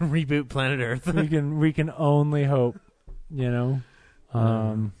so. Reboot Planet Earth. we can only hope. Yeah,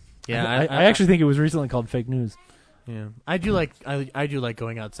 I actually think it was recently called Fake News. Yeah, I do like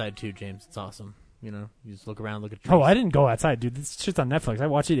going outside too, James. It's awesome. You just look around, look at trees. Oh, I didn't go outside, dude. This shit's on Netflix. I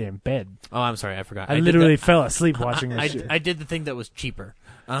watched it in bed. Oh, I'm sorry, I forgot. I literally fell asleep watching this shit. I did the thing that was cheaper.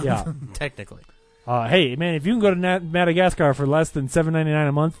 Yeah, technically. Hey, man, if you can go to Madagascar for less than $7.99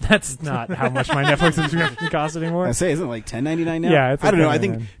 a month, that's not how much my Netflix subscription costs anymore. I say, isn't it like $10.99 now? Yeah, it's I don't know. I $10.99.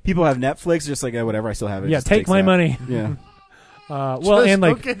 think people have Netflix, just like whatever. I still have it. Yeah, Just take takes my that. money. Yeah.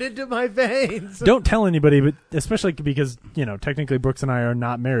 Don't get into my veins. Don't tell anybody, but especially because technically Brooks and I are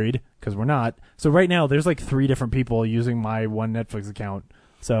not married because we're not. So right now there's like 3 different people using my one Netflix account.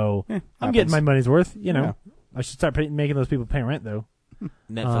 So I'm getting my money's worth. Yeah. I should start making those people pay rent though.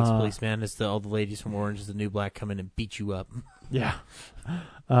 Netflix policeman is all the ladies from Orange is the New Black come in and beat you up. Yeah.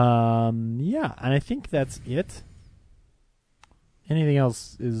 And I think that's it. Anything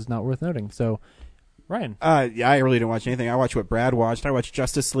else is not worth noting. So, Ryan. Yeah, I really didn't watch anything. I watched what Brad watched. I watched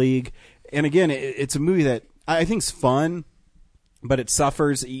Justice League. And again, it's a movie that I think's fun, but it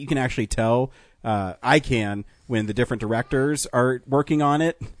suffers. You can actually tell, I can, when the different directors are working on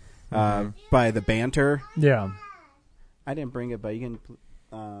it by the banter. Yeah. I didn't bring it, but you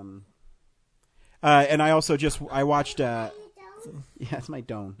can. And I also I watched. Yeah, it's my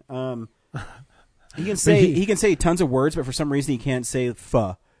dome. He can say tons of words, but for some reason he can't say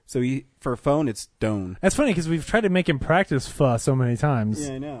 "fuh." So for a phone, it's "done." That's funny because we've tried to make him practice "fuh" so many times.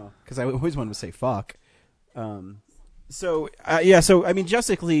 Yeah, I know. Because I always wanted to say "fuck." So I mean,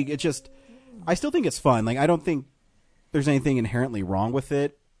 Justice League. I still think it's fun. Like, I don't think there's anything inherently wrong with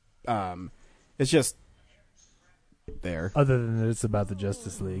it. It's just there. Other than that, it's about the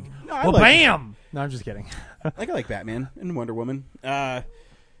Justice League. No, bam! No, I'm just kidding. I like Batman and Wonder Woman.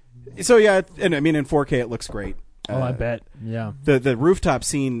 So yeah, and I mean in 4K it looks great. I bet. Yeah. The rooftop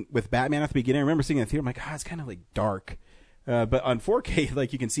scene with Batman at the beginning. I remember seeing it in the theater. I'm like, it's kind of like dark. But on 4K,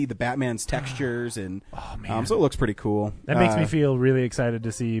 like you can see the Batman's textures and so it looks pretty cool. That makes me feel really excited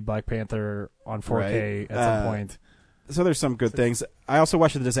to see Black Panther on 4K at some point. So there's some good things. I also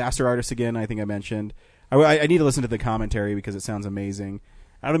watched The Disaster Artist again. I think I mentioned. I need to listen to the commentary because it sounds amazing.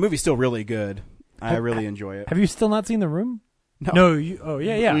 The movie's still really good. I really enjoy it. Have you still not seen The Room? No.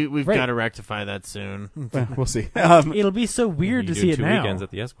 Yeah. We've got to rectify that soon. We'll see. It'll be so weird to see it 2 now. weekends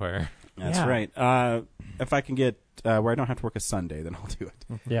at the Esquire. That's right. If I can get where I don't have to work a Sunday, then I'll do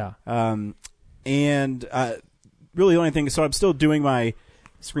it. Yeah. And really the only thing, so I'm still doing my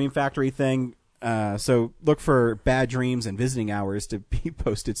Scream Factory thing. So look for Bad Dreams and Visiting Hours to be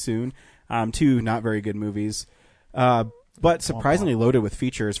posted soon. 2 not very good movies. But surprisingly loaded with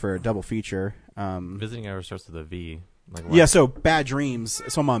features for a double feature. Visiting Hours starts with a V. Like what? Yeah, so Bad Dreams.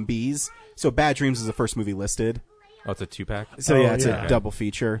 So I'm on B's. So Bad Dreams is the first movie listed. Oh, it's a 2-pack? So it's a double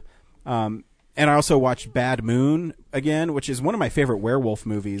feature. And I also watched Bad Moon again, which is one of my favorite werewolf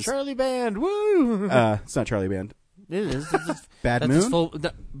movies. Charlie Band, woo! It's not Charlie Band. It is. Bad Moon?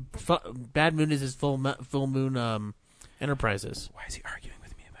 Bad Moon is his full moon Enterprises. Why is he arguing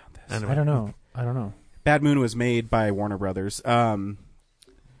with me about this? I don't know. Bad Moon was made by Warner Brothers.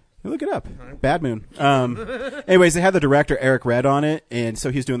 Look it up. Bad Moon. Anyways, they had the director Eric Red on it, and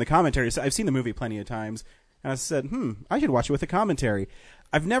so he's doing the commentary. So I've seen the movie plenty of times, and I said, I should watch it with a commentary.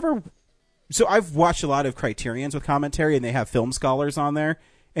 I've watched a lot of Criterions with commentary, and they have film scholars on there,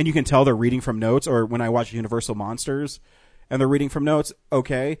 and you can tell they're reading from notes. Or when I watch Universal Monsters, and they're reading from notes,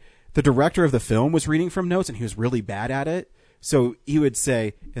 okay. The director of the film was reading from notes, and he was really bad at it. So he would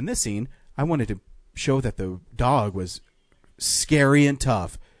say, in this scene, I wanted to show that the dog was scary and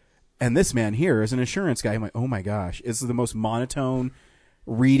tough. And this man here is an insurance guy. I'm like, oh my gosh, it's the most monotone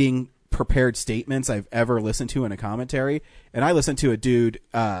reading prepared statements I've ever listened to in a commentary. And I listened to a dude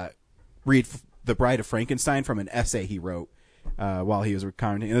read The Bride of Frankenstein from an essay he wrote while he was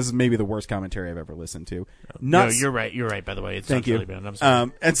commenting. And this is maybe the worst commentary I've ever listened to. Nuts. No, you're right. You're right. By the way, it's Thank not you. Really bad. I'm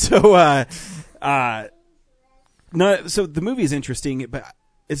sorry. And so, so the movie is interesting, but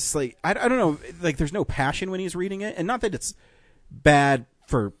it's like I don't know. Like, there's no passion when he's reading it, and not that it's bad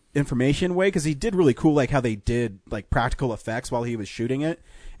for information way, because he did really cool, like how they did like practical effects while he was shooting it,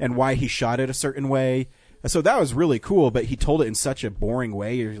 and why he shot it a certain way. So that was really cool, but he told it in such a boring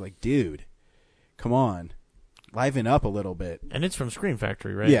way. You're like, dude, come on, liven up a little bit. And it's from Scream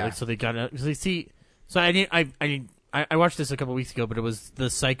Factory, right? Yeah. Like, so they got to see. So I watched this a couple weeks ago, but it was the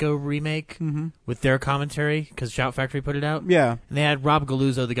Psycho remake with their commentary because Shout Factory put it out. Yeah. And they had Rob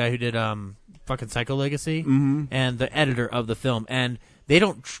Galuzzo, the guy who did fucking Psycho Legacy, and the editor of the film, and they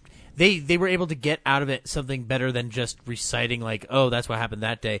don't. They were able to get out of it something better than just reciting like, oh, that's what happened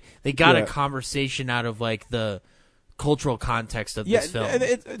that day. They got a conversation out of like the cultural context of this film.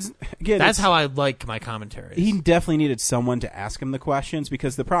 That's how I like my commentaries. He definitely needed someone to ask him the questions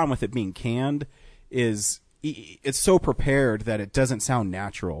because the problem with it being canned is it's so prepared that it doesn't sound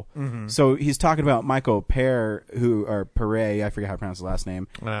natural. So he's talking about Michael Pare, I forget how to pronounce the last name,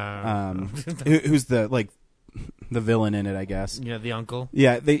 who's the villain in it, I guess. Yeah, the uncle.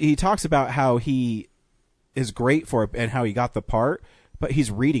 Yeah, he talks about how he is great for it and how he got the part, but he's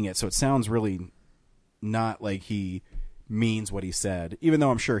reading it, so it sounds really not like he means what he said, even though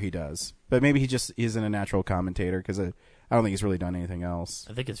I'm sure he does. But maybe he just isn't a natural commentator because I don't think he's really done anything else.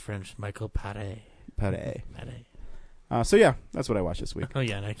 I think it's French. Michael Pare. So yeah, that's what I watched this week. Oh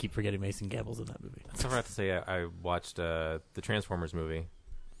yeah, and I keep forgetting Mason Gamble's in that movie. I forgot to say I watched the Transformers movie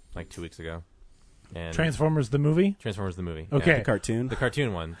like 2 weeks ago. And Transformers the movie? Transformers the movie. Okay. Yeah. The cartoon? The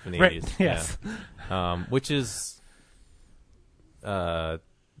cartoon one from the Right, 80s. yes. Yeah. Which is the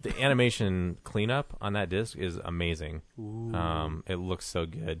animation cleanup on that disc is amazing. It looks so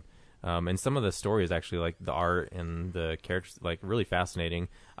good. And some of the story is actually like the art and the characters like really fascinating.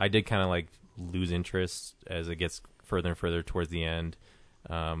 I did kind of like lose interest as it gets further and further towards the end.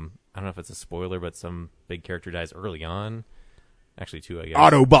 I don't know if it's a spoiler, but some big character dies early on. Actually, 2, I guess.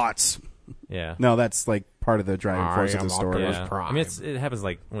 Autobots. Yeah. No, that's like part of the driving force of the story. Yeah. I mean, it happens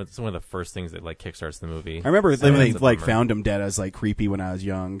like it's one of the first things that like kickstarts the movie. I remember when they it's a like bummer. found him dead. I was like creepy when I was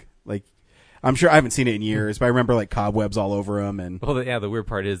young. Like, I'm sure I haven't seen it in years, but I remember like cobwebs all over him and. Well, the weird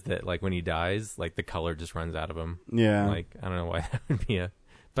part is that like when he dies, like the color just runs out of him. Yeah. Like I don't know why that would be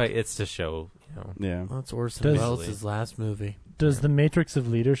but it's to show, Yeah. Well, that's Orson Does- Welles' last movie. Does the Matrix of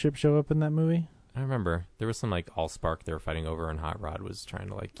Leadership show up in that movie? I remember there was some like Allspark they were fighting over, and Hot Rod was trying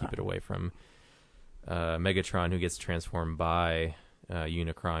to like keep it away from Megatron, who gets transformed by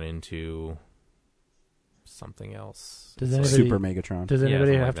Unicron into something else. Does anybody, Super Megatron. Does Yeah,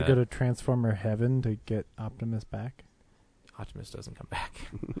 anybody something have like to go that. to Transformer Heaven to get Optimus back? Optimus doesn't come back,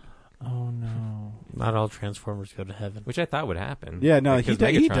 Oh no! Not all Transformers go to heaven. which I thought would happen. Yeah, no, Because he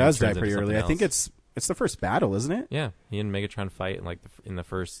Megatron does die turns into pretty early. something I think else. it's the first battle, isn't it? Yeah, he and Megatron fight in, like in the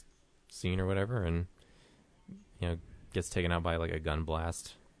first scene or whatever, and gets taken out by like a gun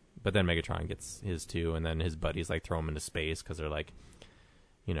blast. But then Megatron gets his too, and then his buddies like throw him into space because they're like,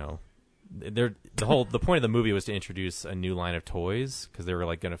 they're the point of the movie was to introduce a new line of toys because they were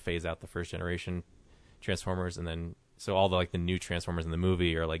like going to phase out the first generation Transformers, and then so all the like the new Transformers in the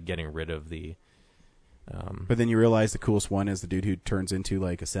movie are like getting rid of the. But then you realize the coolest one is the dude who turns into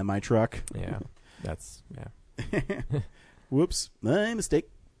like a semi truck. Yeah, that's yeah. Whoops, my mistake.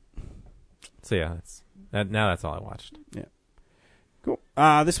 So yeah, that's all I watched. Yeah. Cool.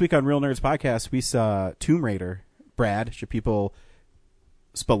 This week on Real Nerds Podcast, we saw Tomb Raider. Brad, should people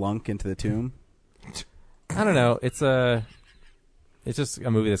spelunk into the tomb? I don't know. It's just a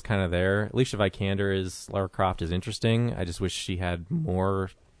movie that's kind of there. Alicia Vikander as Lara Croft is interesting. I just wish she had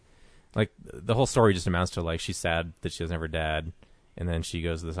more. Like the whole story just amounts to like she's sad that she doesn't have her dad, and then she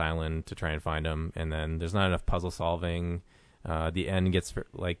goes to this island to try and find him, and then there's not enough puzzle solving. The end gets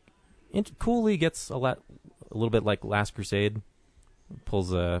like Cooley gets a little bit like Last Crusade,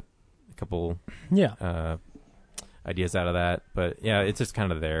 pulls a couple ideas out of that, but yeah, it's just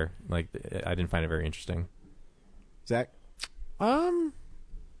kind of there. Like I didn't find it very interesting. Zach?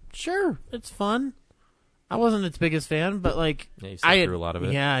 Sure, it's fun. I wasn't its biggest fan, but like Yeah, you slept through a lot of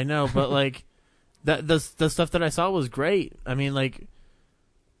it. Yeah, I know, but like the stuff that I saw was great. I mean, like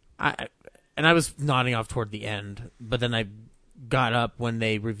I was nodding off toward the end, but then I got up when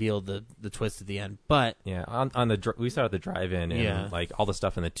they revealed the twist at the end. But yeah, we saw at the drive-in, and like all the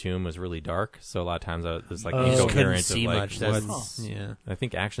stuff in the tomb was really dark. So a lot of times I was like incoherent couldn't see of like much. what's. Yeah, I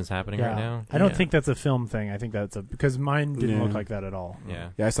think action's happening Yeah. right now. I don't Yeah. think that's a film thing. I think that's because mine didn't Yeah. look like that at all. Yeah,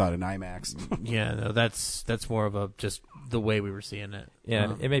 Yeah, I saw it in IMAX. yeah. No, that's more of a just the way we were seeing it.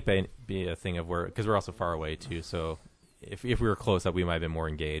 yeah. It may be a thing of because we're also far away too. So if we were close up, we might have been more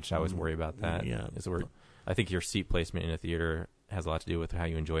engaged. I always worry about that. Yeah. I think your seat placement in a theater has a lot to do with how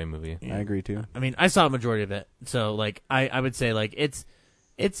you enjoy a movie. I agree too. I mean, I saw a majority of it, so like I would say like it's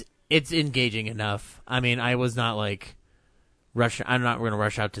engaging enough. I mean, I was not like I'm not going to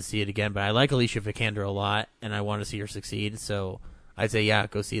rush out to see it again, but I like Alicia Vikander a lot, and I want to see her succeed. So I'd say, yeah,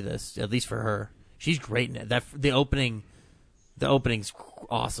 go see this at least for her. she's great in it. The opening's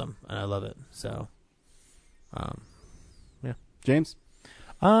awesome, and I love it. So, yeah, James.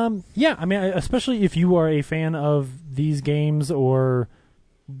 Yeah, I mean, especially if you are a fan of these games or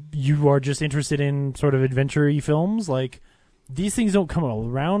you are just interested in sort of adventure-y films, like, these things don't come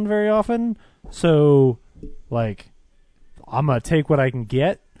around very often, so, like, I'm going to take what I can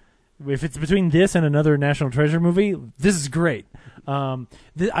get. If it's between this and another National Treasure movie, this is great.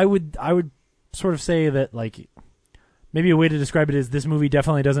 I would sort of say that, like, maybe a way to describe it is this movie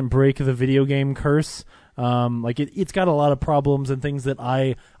definitely doesn't break the video game curse. Like it's got a lot of problems and things that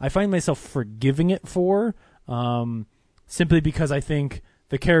I find myself forgiving it for, simply because I think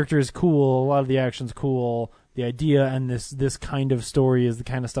the character is cool, a lot of the action's cool, the idea and this kind of story is the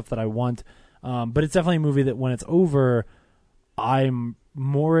kind of stuff that I want. But it's definitely a movie that when it's over, I'm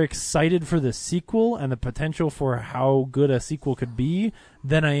more excited for the sequel and the potential for how good a sequel could be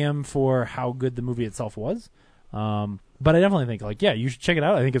than I am for how good the movie itself was. But I definitely think, like, yeah, you should check it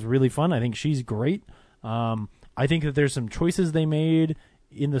out. I think it's really fun. I think she's great. I think that there's some choices they made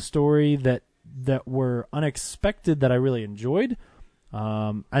in the story that were unexpected that I really enjoyed.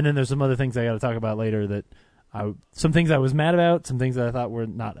 And then there's some other things I got to talk about later that some things I was mad about, some things that I thought were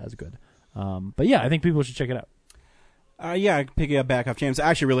not as good. But yeah, I think people should check it out. Yeah, picking up back off James,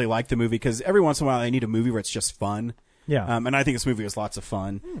 I actually really like the movie because every once in a while I need a movie where it's just fun. Yeah. And I think this movie was lots of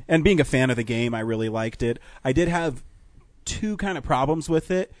fun. And being a fan of the game, I really liked it. I did have two kind of problems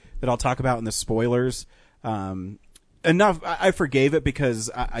with it that I'll talk about in the spoilers. I forgave it because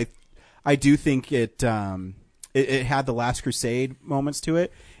I do think it had the Last Crusade moments to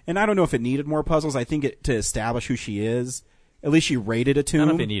it. And I don't know if it needed more puzzles. I think to establish who she is, at least she raided a tomb. I don't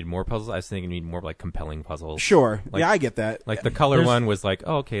know if it needed more puzzles. I was thinking it needed more like compelling puzzles. Sure. Like, yeah, I get that. Like the color one was like,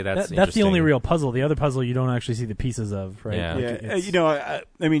 oh, okay, that's the only real puzzle. The other puzzle you don't actually see the pieces of, right? Yeah. Yeah.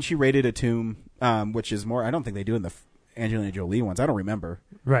 I mean, she raided a tomb, which is more. I don't think they do in the Angelina Jolie ones. I don't remember.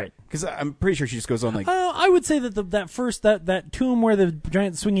 Right. Because I'm pretty sure she just goes on like. I would say that that tomb where the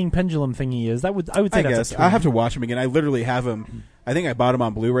giant swinging pendulum thingy is. I would say that's guess a tomb. I have to watch them again. I literally have them. I think I bought them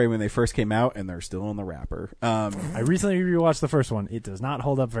on Blu-ray when they first came out, and they're still in the wrapper. I recently rewatched the first one. It does not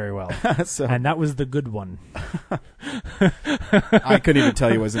hold up very well, and that was the good one. I couldn't even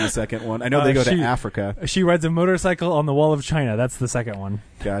tell you what was in the second one. I know they go to Africa. She rides a motorcycle on the Wall of China. That's the second one.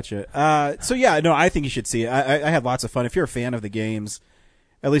 Gotcha. So yeah, no, I think you should see it. I had lots of fun. If you're a fan of the games,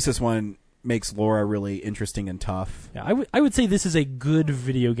 at least this one makes Laura really interesting and tough. Yeah, I would say this is a good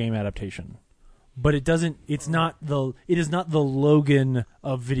video game adaptation. But it is not the Logan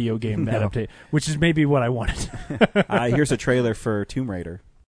of video game adaptation, which is maybe what I wanted. Here's a trailer for Tomb Raider.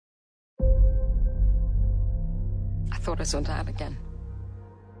 I thought I saw Dad again.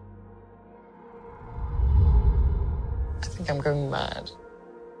 I think I'm going mad.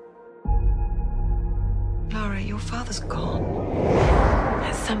 Laura, your father's gone.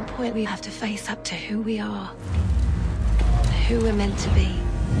 At some point, we have to face up to who we are, who we're meant to be.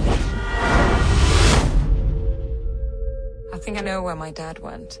 I think I know where my dad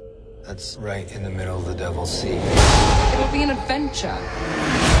went. That's right in the middle of the Devil's Sea. It'll be an adventure.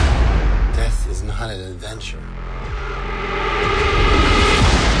 Death is not an adventure.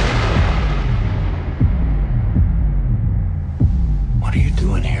 What are you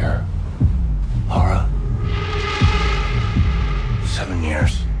doing here, Laura? 7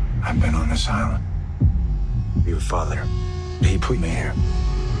 years I've been on this island. Your father, he put me here.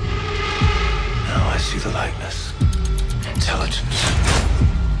 Now I see the likeness. Intelligence,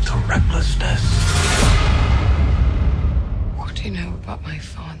 the recklessness. What do you know about my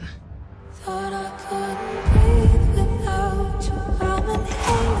father?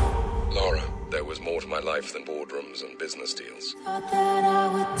 Laura, there was more to my life than boardrooms and business deals.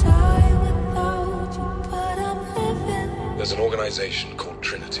 There's an organization called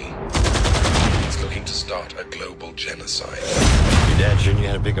Trinity. It's looking to start a global genocide. Your dad sure you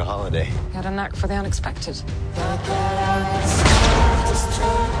had a bigger holiday. He had a knack for the unexpected.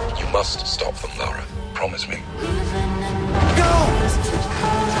 You must stop them, Laura. Promise me.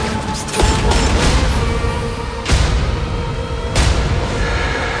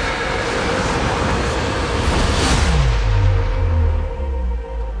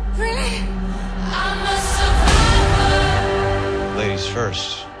 Really? Ladies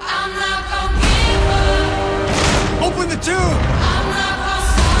first. Open the tube!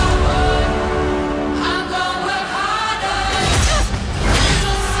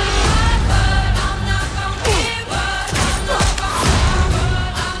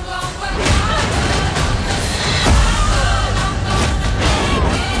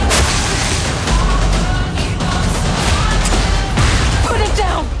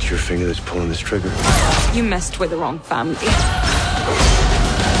 finger that's pulling this trigger. You messed with the wrong family.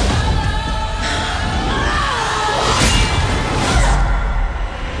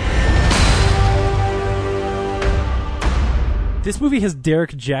 This movie has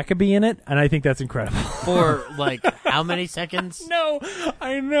Derek Jacobi in it, and I think that's incredible. For, like, how many seconds? No,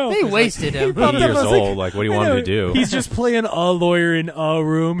 I know. They wasted him. 80 years old. Like, what do you want him to do? He's just playing a lawyer in a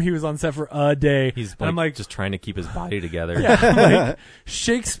room. He was on set for a day. He's and I'm like, just trying to keep his body together. Yeah, I'm like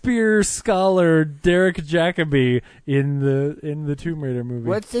Shakespeare scholar Derek Jacobi in the Tomb Raider movie.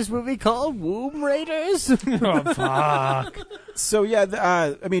 What's this movie called? Womb Raiders? Oh, fuck. So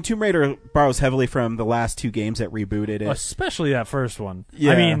yeah, I mean, Tomb Raider borrows heavily from the last two games that rebooted it, especially that first one.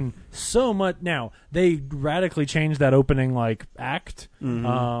 Yeah. I mean, so much. Now they radically changed that opening act, in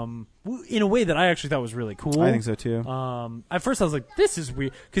a way that I actually thought was really cool. I think so too. At first I was like, this is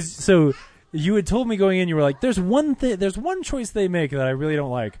weird, so you had told me going in, you were like, there's one choice they make that I really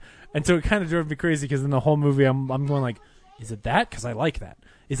don't like, and so it kind of drove me crazy because in the whole movie I'm going like, is it that? Because I like that.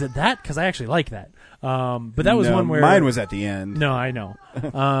 Is it that? Because I actually like that. But that was one where mine was at the end. No, I know.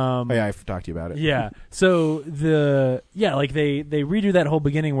 Oh, yeah, I've talked to you about it. Yeah. So they redo that whole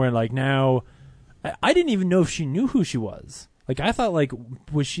beginning where now I didn't even know if she knew who she was. Like I thought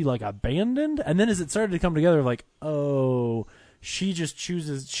was she abandoned? And then as it started to come together, oh, she just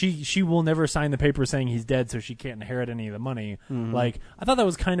chooses she will never sign the paper saying he's dead, so she can't inherit any of the money. Mm-hmm. I thought that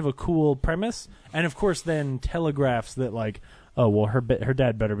was kind of a cool premise, and of course then telegraphs that oh well, her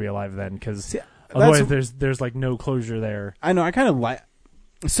dad better be alive then, because otherwise there's no closure there. I know. I kind of like.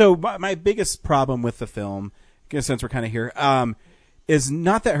 So my biggest problem with the film, since we're kind of here, is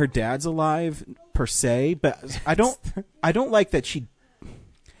not that her dad's alive per se, but I don't like that she.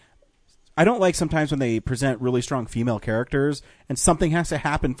 I don't like sometimes when they present really strong female characters and something has to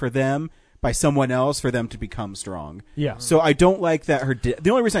happen for them by someone else for them to become strong. Yeah. So I don't like that the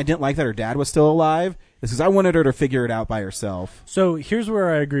only reason I didn't like that her dad was still alive is because I wanted her to figure it out by herself. So here's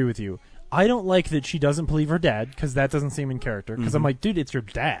where I agree with you. I don't like that she doesn't believe her dad, because that doesn't seem in character. Because I'm like, dude, it's your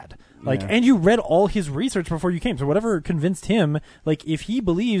dad. And you read all his research before you came. So whatever convinced him, if he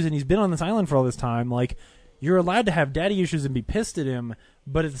believes and he's been on this island for all this time, you're allowed to have daddy issues and be pissed at him.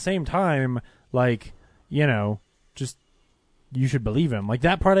 But at the same time, just you should believe him.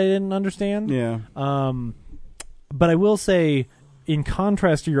 That part I didn't understand. Yeah. But I will say, in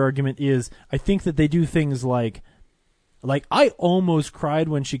contrast to your argument, is I think that they do things like I almost cried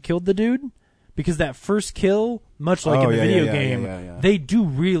when she killed the dude, because that first kill, much like in the video game, they do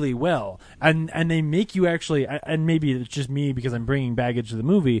really well, and they make you actually, and maybe it's just me because I'm bringing baggage to the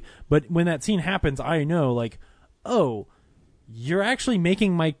movie, but when that scene happens, I know oh, you're actually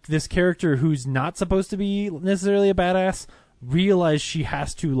making this character who's not supposed to be necessarily a badass realize she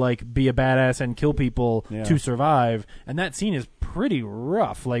has to be a badass and kill people to survive, and that scene is pretty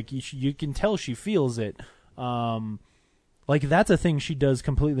rough. You can tell she feels it. That's a thing she does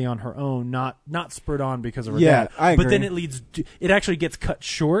completely on her own, not spurred on because of her dad. I agree. But then it actually gets cut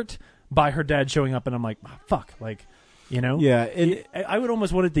short by her dad showing up, and I'm like, oh, fuck, Yeah, I would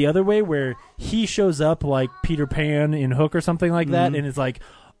almost want it the other way, where he shows up like Peter Pan in Hook or something like that, and it's like,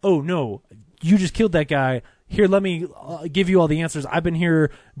 oh no, you just killed that guy. Here, let me give you all the answers. I've been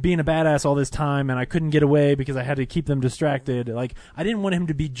here being a badass all this time, and I couldn't get away because I had to keep them distracted. I didn't want him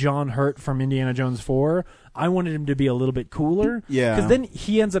to be John Hurt from Indiana Jones 4. I wanted him to be a little bit cooler. Yeah. Because then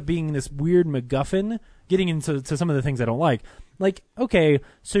he ends up being this weird MacGuffin, getting into some of the things I don't like. Okay,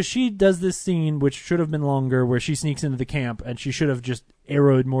 so she does this scene, which should have been longer, where she sneaks into the camp, and she should have just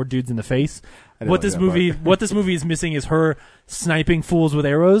arrowed more dudes in the face. What this movie is missing is her sniping fools with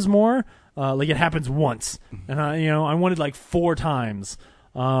arrows more. It happens once, and I wanted 4 times.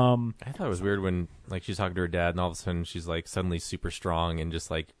 I thought it was weird when she's talking to her dad, and all of a sudden she's suddenly super strong and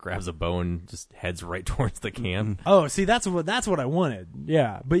just grabs a bow and just heads right towards the camp. Oh, see, that's what I wanted.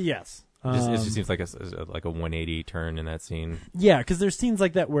 Yeah, but yes, it just seems like a 180 turn in that scene. Yeah, because there's scenes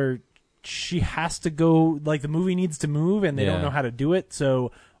like that where she has to go, the movie needs to move, and they don't know how to do it.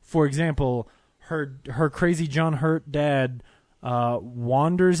 So, for example, her crazy John Hurt dad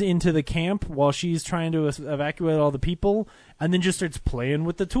wanders into the camp while she's trying to evacuate all the people, and then just starts playing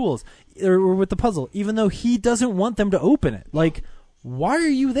with the tools or with the puzzle, even though he doesn't want them to open it. Why are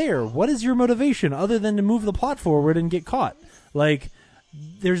you there? What is your motivation other than to move the plot forward and get caught?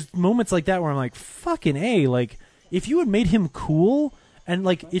 There's moments like that where I'm like, fucking A, if you had made him cool, and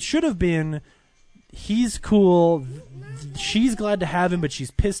it should have been, he's cool, she's glad to have him, but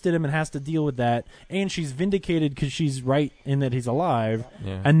she's pissed at him and has to deal with that, and she's vindicated because she's right in that he's alive.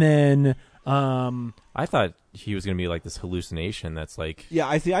 Yeah. And then I thought he was going to be this hallucination that's I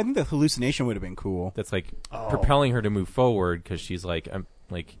think the hallucination would have been cool. That's propelling her to move forward, because she's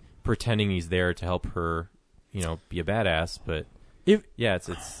pretending he's there to help her, be a badass. But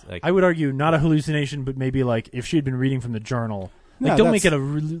it's like, I would argue not a hallucination, but maybe like if she had been reading from the journal. Like, No, don't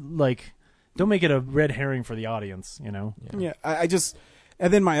make it a red herring for the audience. Yeah, I just,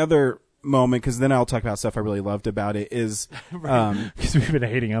 and then my other moment, because then I'll talk about stuff I really loved about it, is because we've been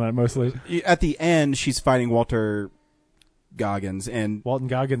hating on it mostly. At the end, she's fighting Walton Goggins,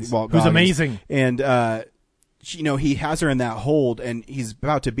 who's amazing, and he has her in that hold, and he's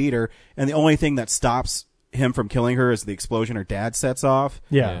about to beat her, and the only thing that stops him from killing her is the explosion her dad sets off.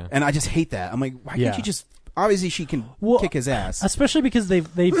 Yeah. And I just hate that. I'm like, why can't you just? Obviously, she can kick his ass, especially because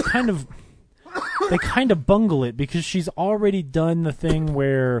they've kind of bungle it, because she's already done the thing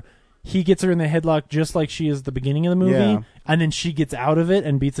where he gets her in the headlock just like she is at the beginning of the movie, and then she gets out of it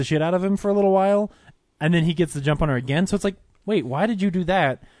and beats the shit out of him for a little while, and then he gets the jump on her again. So it's like, wait, why did you do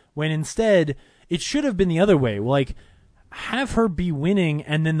that? When instead it should have been the other way. Like, have her be winning,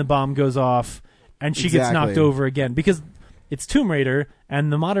 and then the bomb goes off, and she gets knocked over again, because it's Tomb Raider,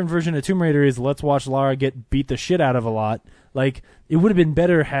 and the modern version of Tomb Raider is let's watch Lara get beat the shit out of a lot. Like, it would have been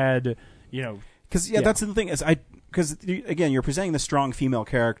better had because that's the thing is because again, you're presenting the strong female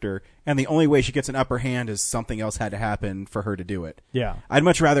character, and the only way she gets an upper hand is something else had to happen for her to do it. Yeah. I'd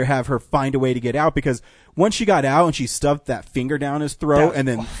much rather have her find a way to get out, because once she got out and she stuffed that finger down his throat, and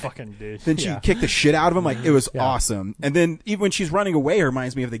then she kicked the shit out of him, like, it was awesome. And then even when she's running away, it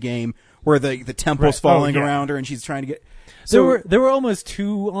reminds me of the game where the temple's falling around her and she's trying to get. So there were almost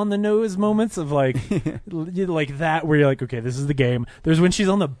two on the nose moments of like like that where you're like, okay, this is the game. There's when she's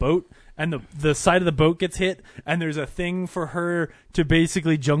on the boat and the side of the boat gets hit, and there's a thing for her to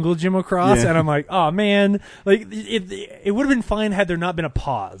basically jungle gym across, and I'm like, oh man, like it would have been fine had there not been a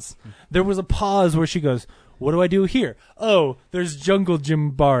pause. There was a pause where she goes, what do I do here? Oh, there's jungle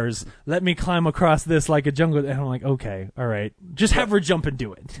gym bars. Let me climb across this like a jungle. And I'm like, okay, all right, just have her jump and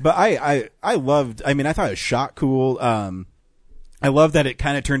do it. But I loved. I mean, I thought it was shot cool. I love that it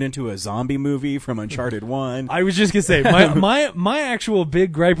kind of turned into a zombie movie from Uncharted 1. I was just gonna say my actual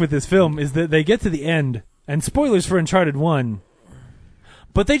big gripe with this film is that they get to the end, and spoilers for Uncharted 1,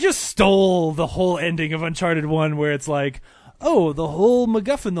 but they just stole the whole ending of Uncharted 1, where it's like, oh, the whole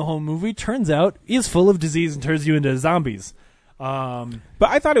MacGuffin, the whole movie, turns out is full of disease and turns you into zombies. But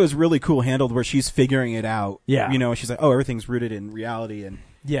I thought it was really cool handled, where she's figuring it out. Yeah. She's like, oh, everything's rooted in reality, and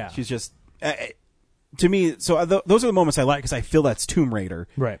she's just. To me, so those are the moments I like, because I feel that's Tomb Raider.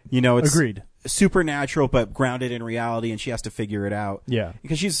 Right. It's agreed. Supernatural, but grounded in reality, and she has to figure it out. Yeah.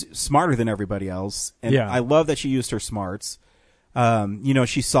 Because she's smarter than everybody else. And Yeah. I love that she used her smarts.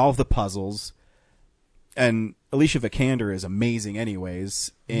 She solved the puzzles. And Alicia Vikander is amazing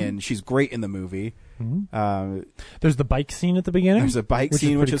anyways, and she's great in the movie. There's the bike scene at the beginning. There's a bike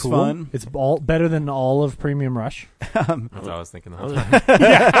scene, which is cool. fun. It's all better than all of Premium Rush. That's what I was thinking the whole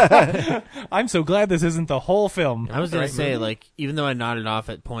time. I'm so glad this isn't the whole film. I was going to say, like, even though I nodded off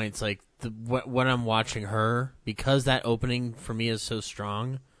at points, like, when I'm watching her, because that opening for me is so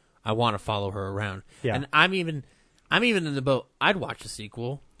strong, I want to follow her around. Yeah. And I'm even in the boat. I'd watch a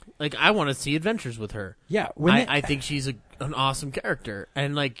sequel. Like, I want to see adventures with her. Yeah. I think she's an awesome character.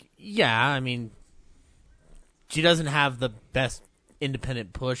 And, like, I mean, she doesn't have the best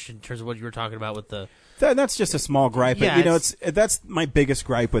independent push in terms of what you were talking about with the... That's just a small gripe. Yeah, but, that's my biggest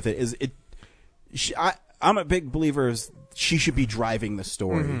gripe with it, is I'm a big believer is she should be driving the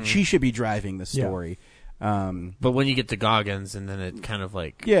story. Mm-hmm. She should be driving the story. But when you get to Goggins, and then it kind of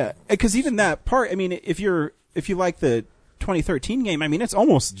like... Yeah, because even that part, I mean, if you like the 2013 game, I mean, it's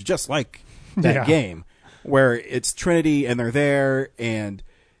almost just like that game, where it's Trinity and they're there, and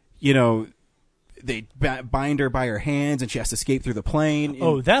they bind her by her hands, and she has to escape through the plane.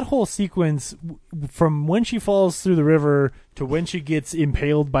 Oh, that whole sequence from when she falls through the river to when she gets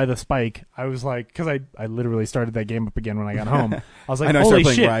impaled by the spike, I was like, because I literally started that game up again when I got home. I was like, I know, holy I started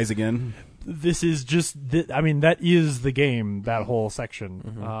playing shit, Rise again. This is just, I mean, that is the game, that whole section.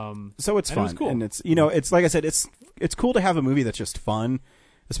 Mm-hmm. So it's fun. It was cool. And it's, it's like I said, it's cool to have a movie that's just fun,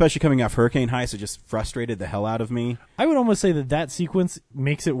 especially coming off Hurricane Heist. It just frustrated the hell out of me. I would almost say that sequence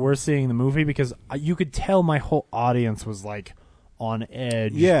makes it worth seeing the movie, because you could tell my whole audience was like on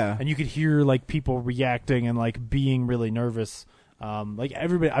edge. Yeah. And you could hear like people reacting and like being really nervous. Like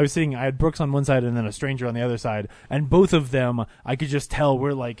everybody, I had Brooks on one side and then a stranger on the other side, and both of them, I could just tell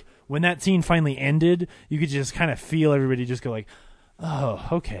were like, when that scene finally ended, you could just kind of feel everybody just go like, oh,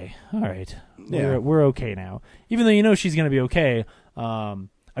 okay, all right, we're okay now. Even though she's going to be okay, I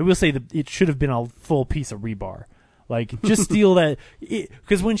will say that it should have been a full piece of rebar. Like, just steal that,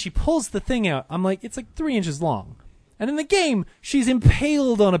 because when she pulls the thing out, I'm like, it's like 3 inches long. And in the game, she's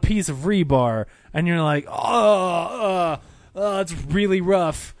impaled on a piece of rebar, and you're like, it's really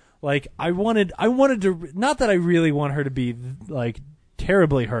rough. Like I wanted to, not that I really want her to be like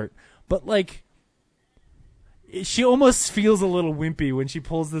terribly hurt, but like she almost feels a little wimpy when she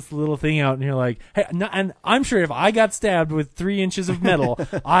pulls this little thing out, and you're like, hey, and I'm sure if I got stabbed with 3 inches of metal,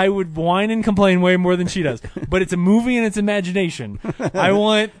 I would whine and complain way more than she does. But it's a movie and it's imagination. I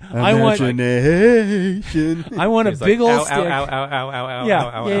want a big old stick.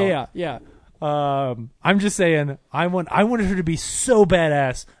 Yeah. I'm just saying, I wanted her to be so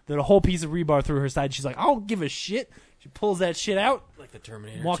badass that a whole piece of rebar through her side. She's like, I don't give a shit. She pulls that shit out. Like the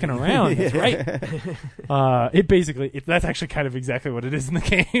Terminator. Walking around. That's right. That's actually kind of exactly what it is in the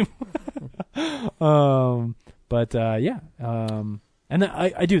game. And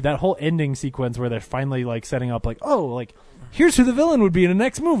I do that whole ending sequence where they're finally like setting up like, oh, like here's who the villain would be in the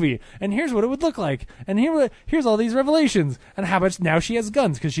next movie, and here's what it would look like, and here's all these revelations, and how much now she has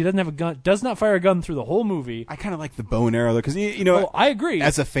guns because she doesn't have a gun, does not fire a gun through the whole movie. I kind of like the bow and arrow though, because you know, I agree.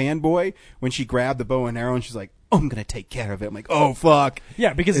 As a fanboy, when she grabbed the bow and arrow and she's like, "Oh, I'm gonna take care of it," I'm like, "Oh fuck!"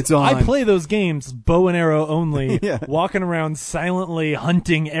 Yeah, because it's on. I play those games bow and arrow only, Yeah. walking around silently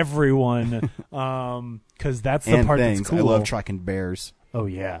hunting everyone, because that's the and part things. that's cool. I love tracking bears. Oh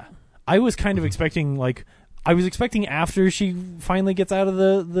yeah, I was kind of expecting after she finally gets out of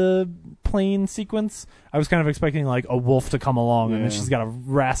the plane sequence, I was kind of expecting like a wolf to come along and then she's got to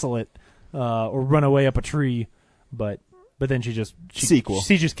wrestle it or run away up a tree, but then she just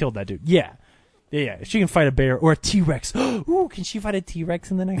killed that dude. Yeah. She can fight a bear or a T-Rex. Ooh, can she fight a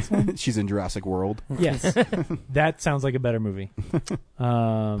T-Rex in the next one? She's in Jurassic World. Yes, that sounds like a better movie.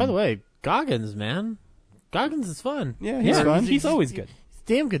 By the way, Goggins, man, Goggins is fun. Yeah, he's fun. He's always good. He's a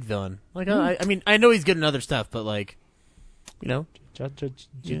damn good villain. Like I mean, I know he's good in other stuff, but like, you know,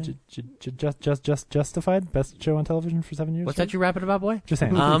 Justified, best show on television for 7 years. What's that you rapping about, boy? Just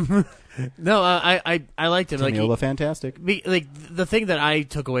saying. No, I liked him. Tamiola Like fantastic. Like the thing that I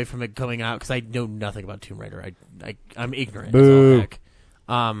took away from it coming out, because I know nothing about Tomb Raider. I'm ignorant. Boo. As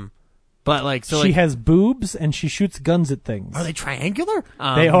all heck. But like, so she like, has boobs and she shoots guns at things. Are they triangular?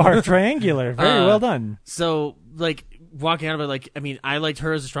 They are triangular. Very well done. So like walking out of it, like I mean, I liked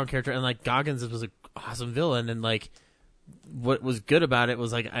her as a strong character, and like Goggins was an awesome villain, and like what was good about it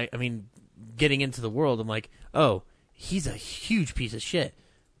was like I mean, getting into the world, I'm like, oh, he's a huge piece of shit.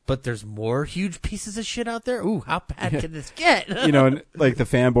 But there's more huge pieces of shit out there. Ooh, how bad can this get? You know, like the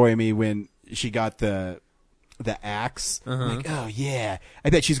fanboy in me when she got the axe. Like, oh yeah, I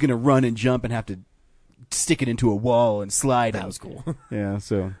bet she's gonna run and jump and have to stick it into a wall and slide. That was cool. Yeah,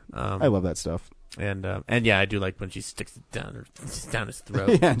 so I love that stuff. And yeah, I do like when she sticks it down his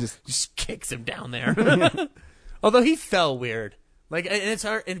throat. Yeah, just kicks him down there. Although he fell weird. Like, and it's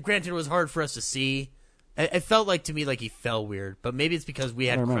hard. And granted, it was hard for us to see. It felt like to me like he fell weird, but maybe it's because we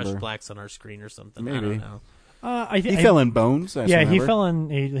had crushed blacks on our screen or something. Maybe. I don't know. He fell in bones. He fell in.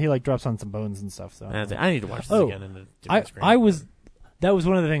 He like drops on some bones and stuff. So I need to watch this again. In the screen. That was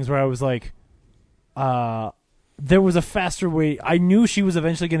one of the things where I was like, there was a faster way. I knew she was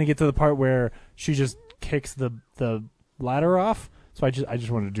eventually going to get to the part where she just kicks the ladder off. So I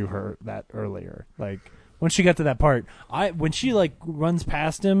just wanted to do her that earlier. Like when she got to that part, when she like runs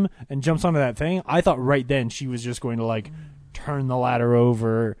past him and jumps onto that thing, I thought right then she was just going to like turn the ladder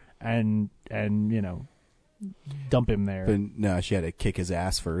over and you know, dump him there. But no, she had to kick his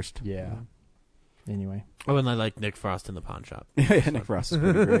ass first. Yeah. Anyway. Oh, and I like Nick Frost in the pawn shop. Yeah, Nick Frost is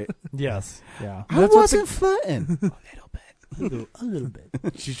pretty great. Yes. Yeah. I wasn't flirting. A little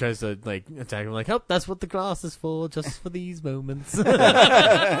bit. She tries to like attack him, like, "Oh, that's what the glass is for, just for these moments."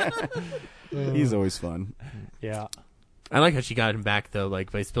 He's always fun. Yeah. I like how she got him back though,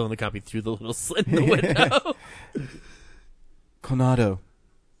 like by spilling the coffee through the little slit in the window. Coronado.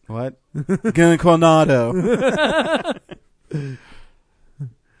 What? Coronado.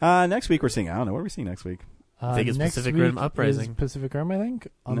 Next week we're seeing. I don't know. What are we seeing next week? I think it's next Pacific week Rim Uprising. is Pacific Rim, I think.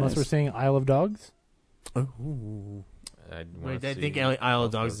 Unless Nice. we're seeing Isle of Dogs. Oh. Wait, I think Isle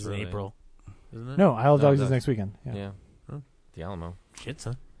of Dogs is in April, isn't it? No, Isle of Dogs is next weekend. Yeah. Oh. The Alamo. Shit,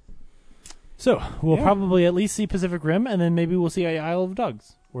 son. So we'll probably at least see Pacific Rim, and then maybe we'll see Isle of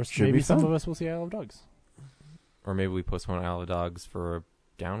Dogs, or Should maybe be some fun. of us will see Isle of Dogs. Or maybe we postpone Isle of Dogs for a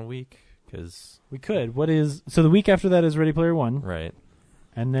down week because We could. So the week after that is Ready Player One, right,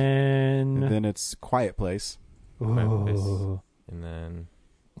 and then And then it's Quiet Place. Ooh. and then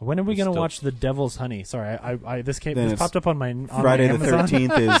When are we going to still- watch The Devil's Honey? Sorry, this Then it's popped up on my Friday my the Amazon.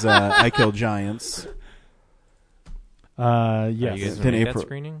 13th is I Kill Giants. Yes. Are you guys Then doing that April-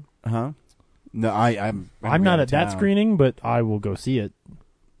 screening? Huh? No, I'm not out at of that town. screening, but I will go see it.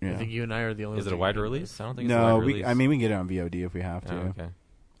 Yeah. I think you and I are the only. Is ones it a who wide can do release? this. I don't think it's a No, wide release. we can get it on VOD if we have to. Oh, okay.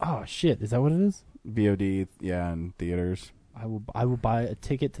 Oh shit! Is that what it is? VOD, yeah, and theaters. I will buy a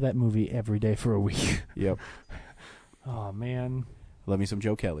ticket to that movie every day for a week. Yep. Oh man. Love me some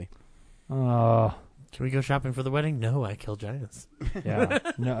Joe Kelly. Can we go shopping for the wedding? No, I Kill Giants. Yeah.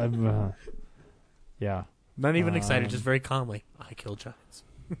 No. Yeah. Not even excited, just very calmly. I Kill Giants.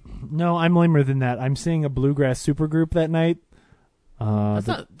 No, I'm lamer than that. I'm seeing a bluegrass supergroup that night.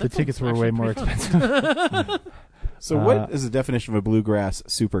 The tickets were way more expensive. So what is the definition of a bluegrass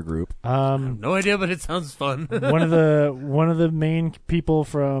supergroup? I have no idea, but it sounds fun. one of the main people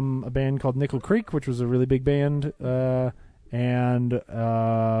from a band called Nickel Creek, which was a really big band, and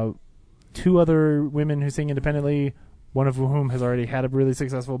two other women who sing independently, one of whom has already had a really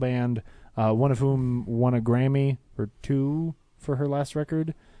successful band, one of whom won a Grammy or 2 for her last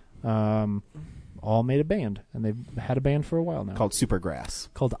record. All made a band, and they've had a band for a while now. Called Supergrass.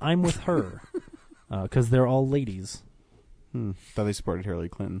 Called I'm With Her, because they're all ladies. Thought they supported Hillary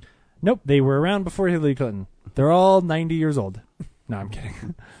Clinton. Nope, they were around before Hillary Clinton. They're all 90 years old. No, I'm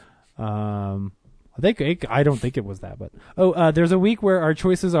kidding. I don't think it was that, but there's a week where our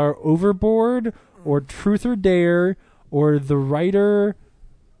choices are Overboard or Truth or Dare or The Writer.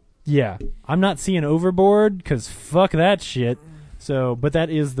 Yeah, I'm not seeing Overboard because fuck that shit. So, but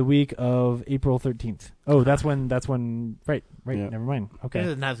that is the week of April 13th. Oh, that's when. Right. Yeah. Never mind. Okay. It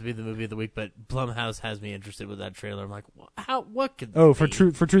doesn't have to be the movie of the week, but Blumhouse has me interested with that trailer. I'm like, what could? Oh, for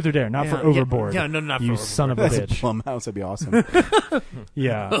Truth or Dare, not for Overboard. Yeah, no, not you for son Overboard. of a bitch. Blumhouse would be awesome.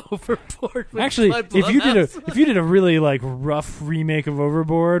 Yeah. Overboard. Actually, if you did a really like rough remake of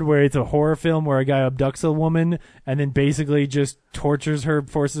Overboard, where it's a horror film where a guy abducts a woman and then basically just tortures her,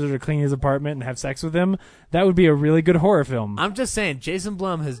 forces her to clean his apartment and have sex with him, that would be a really good horror film. I'm just saying, Jason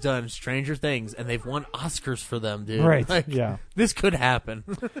Blum has done Stranger Things, and they've won Oscars for them, dude. Right. Like, yeah. This could happen.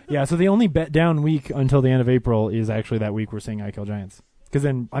 Yeah. So the only bet down week until the end of April is actually that week we're seeing I Kill Giants. Because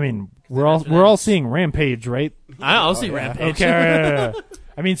then, I mean, we're all seeing Rampage, right? I'll see Rampage. Okay. Yeah.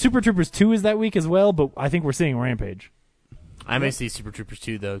 I mean, Super Troopers 2 is that week as well, but I think we're seeing Rampage. I may see Super Troopers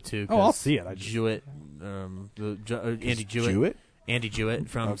 2 though too. Oh, I'll see it. Jewett, Andy Jewett. Andy Jewett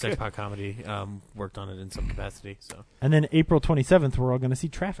from Sex Pot Comedy worked on it in some capacity. So. And then April 27th, we're all going to see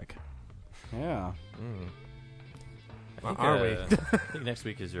Traffic. Yeah. Are we? I think next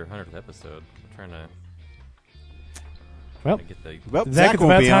week is your 100th episode. I'm trying to. Well, get the. Zach, it's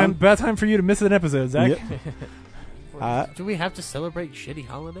about time for you to miss an episode, Zach. Yep. Do we have to celebrate shitty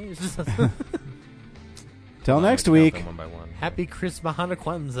holidays? Till next week. One by one. Happy Christmas,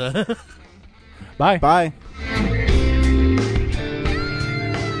 Kwanzaa. Bye. Bye.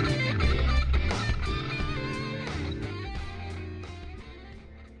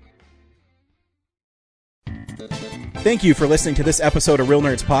 Thank you for listening to this episode of Real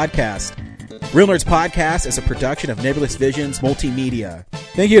Nerds Podcast. Real Nerds Podcast is a production of Nebulous Visions Multimedia.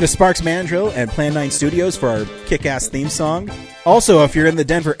 Thank you to Sparks Mandrill and Plan 9 Studios for our kick-ass theme song. Also, if you're in the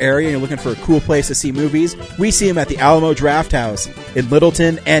Denver area and you're looking for a cool place to see movies, we see them at the Alamo Draft House in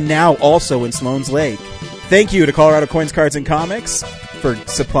Littleton and now also in Sloan's Lake. Thank you to Colorado Coins, Cards, and Comics for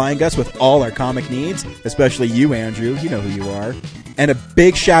supplying us with all our comic needs, especially you, Andrew. You know who you are. And a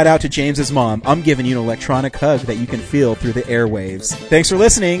big shout out to James's mom. I'm giving you an electronic hug that you can feel through the airwaves. Thanks for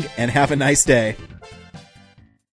listening, and have a nice day.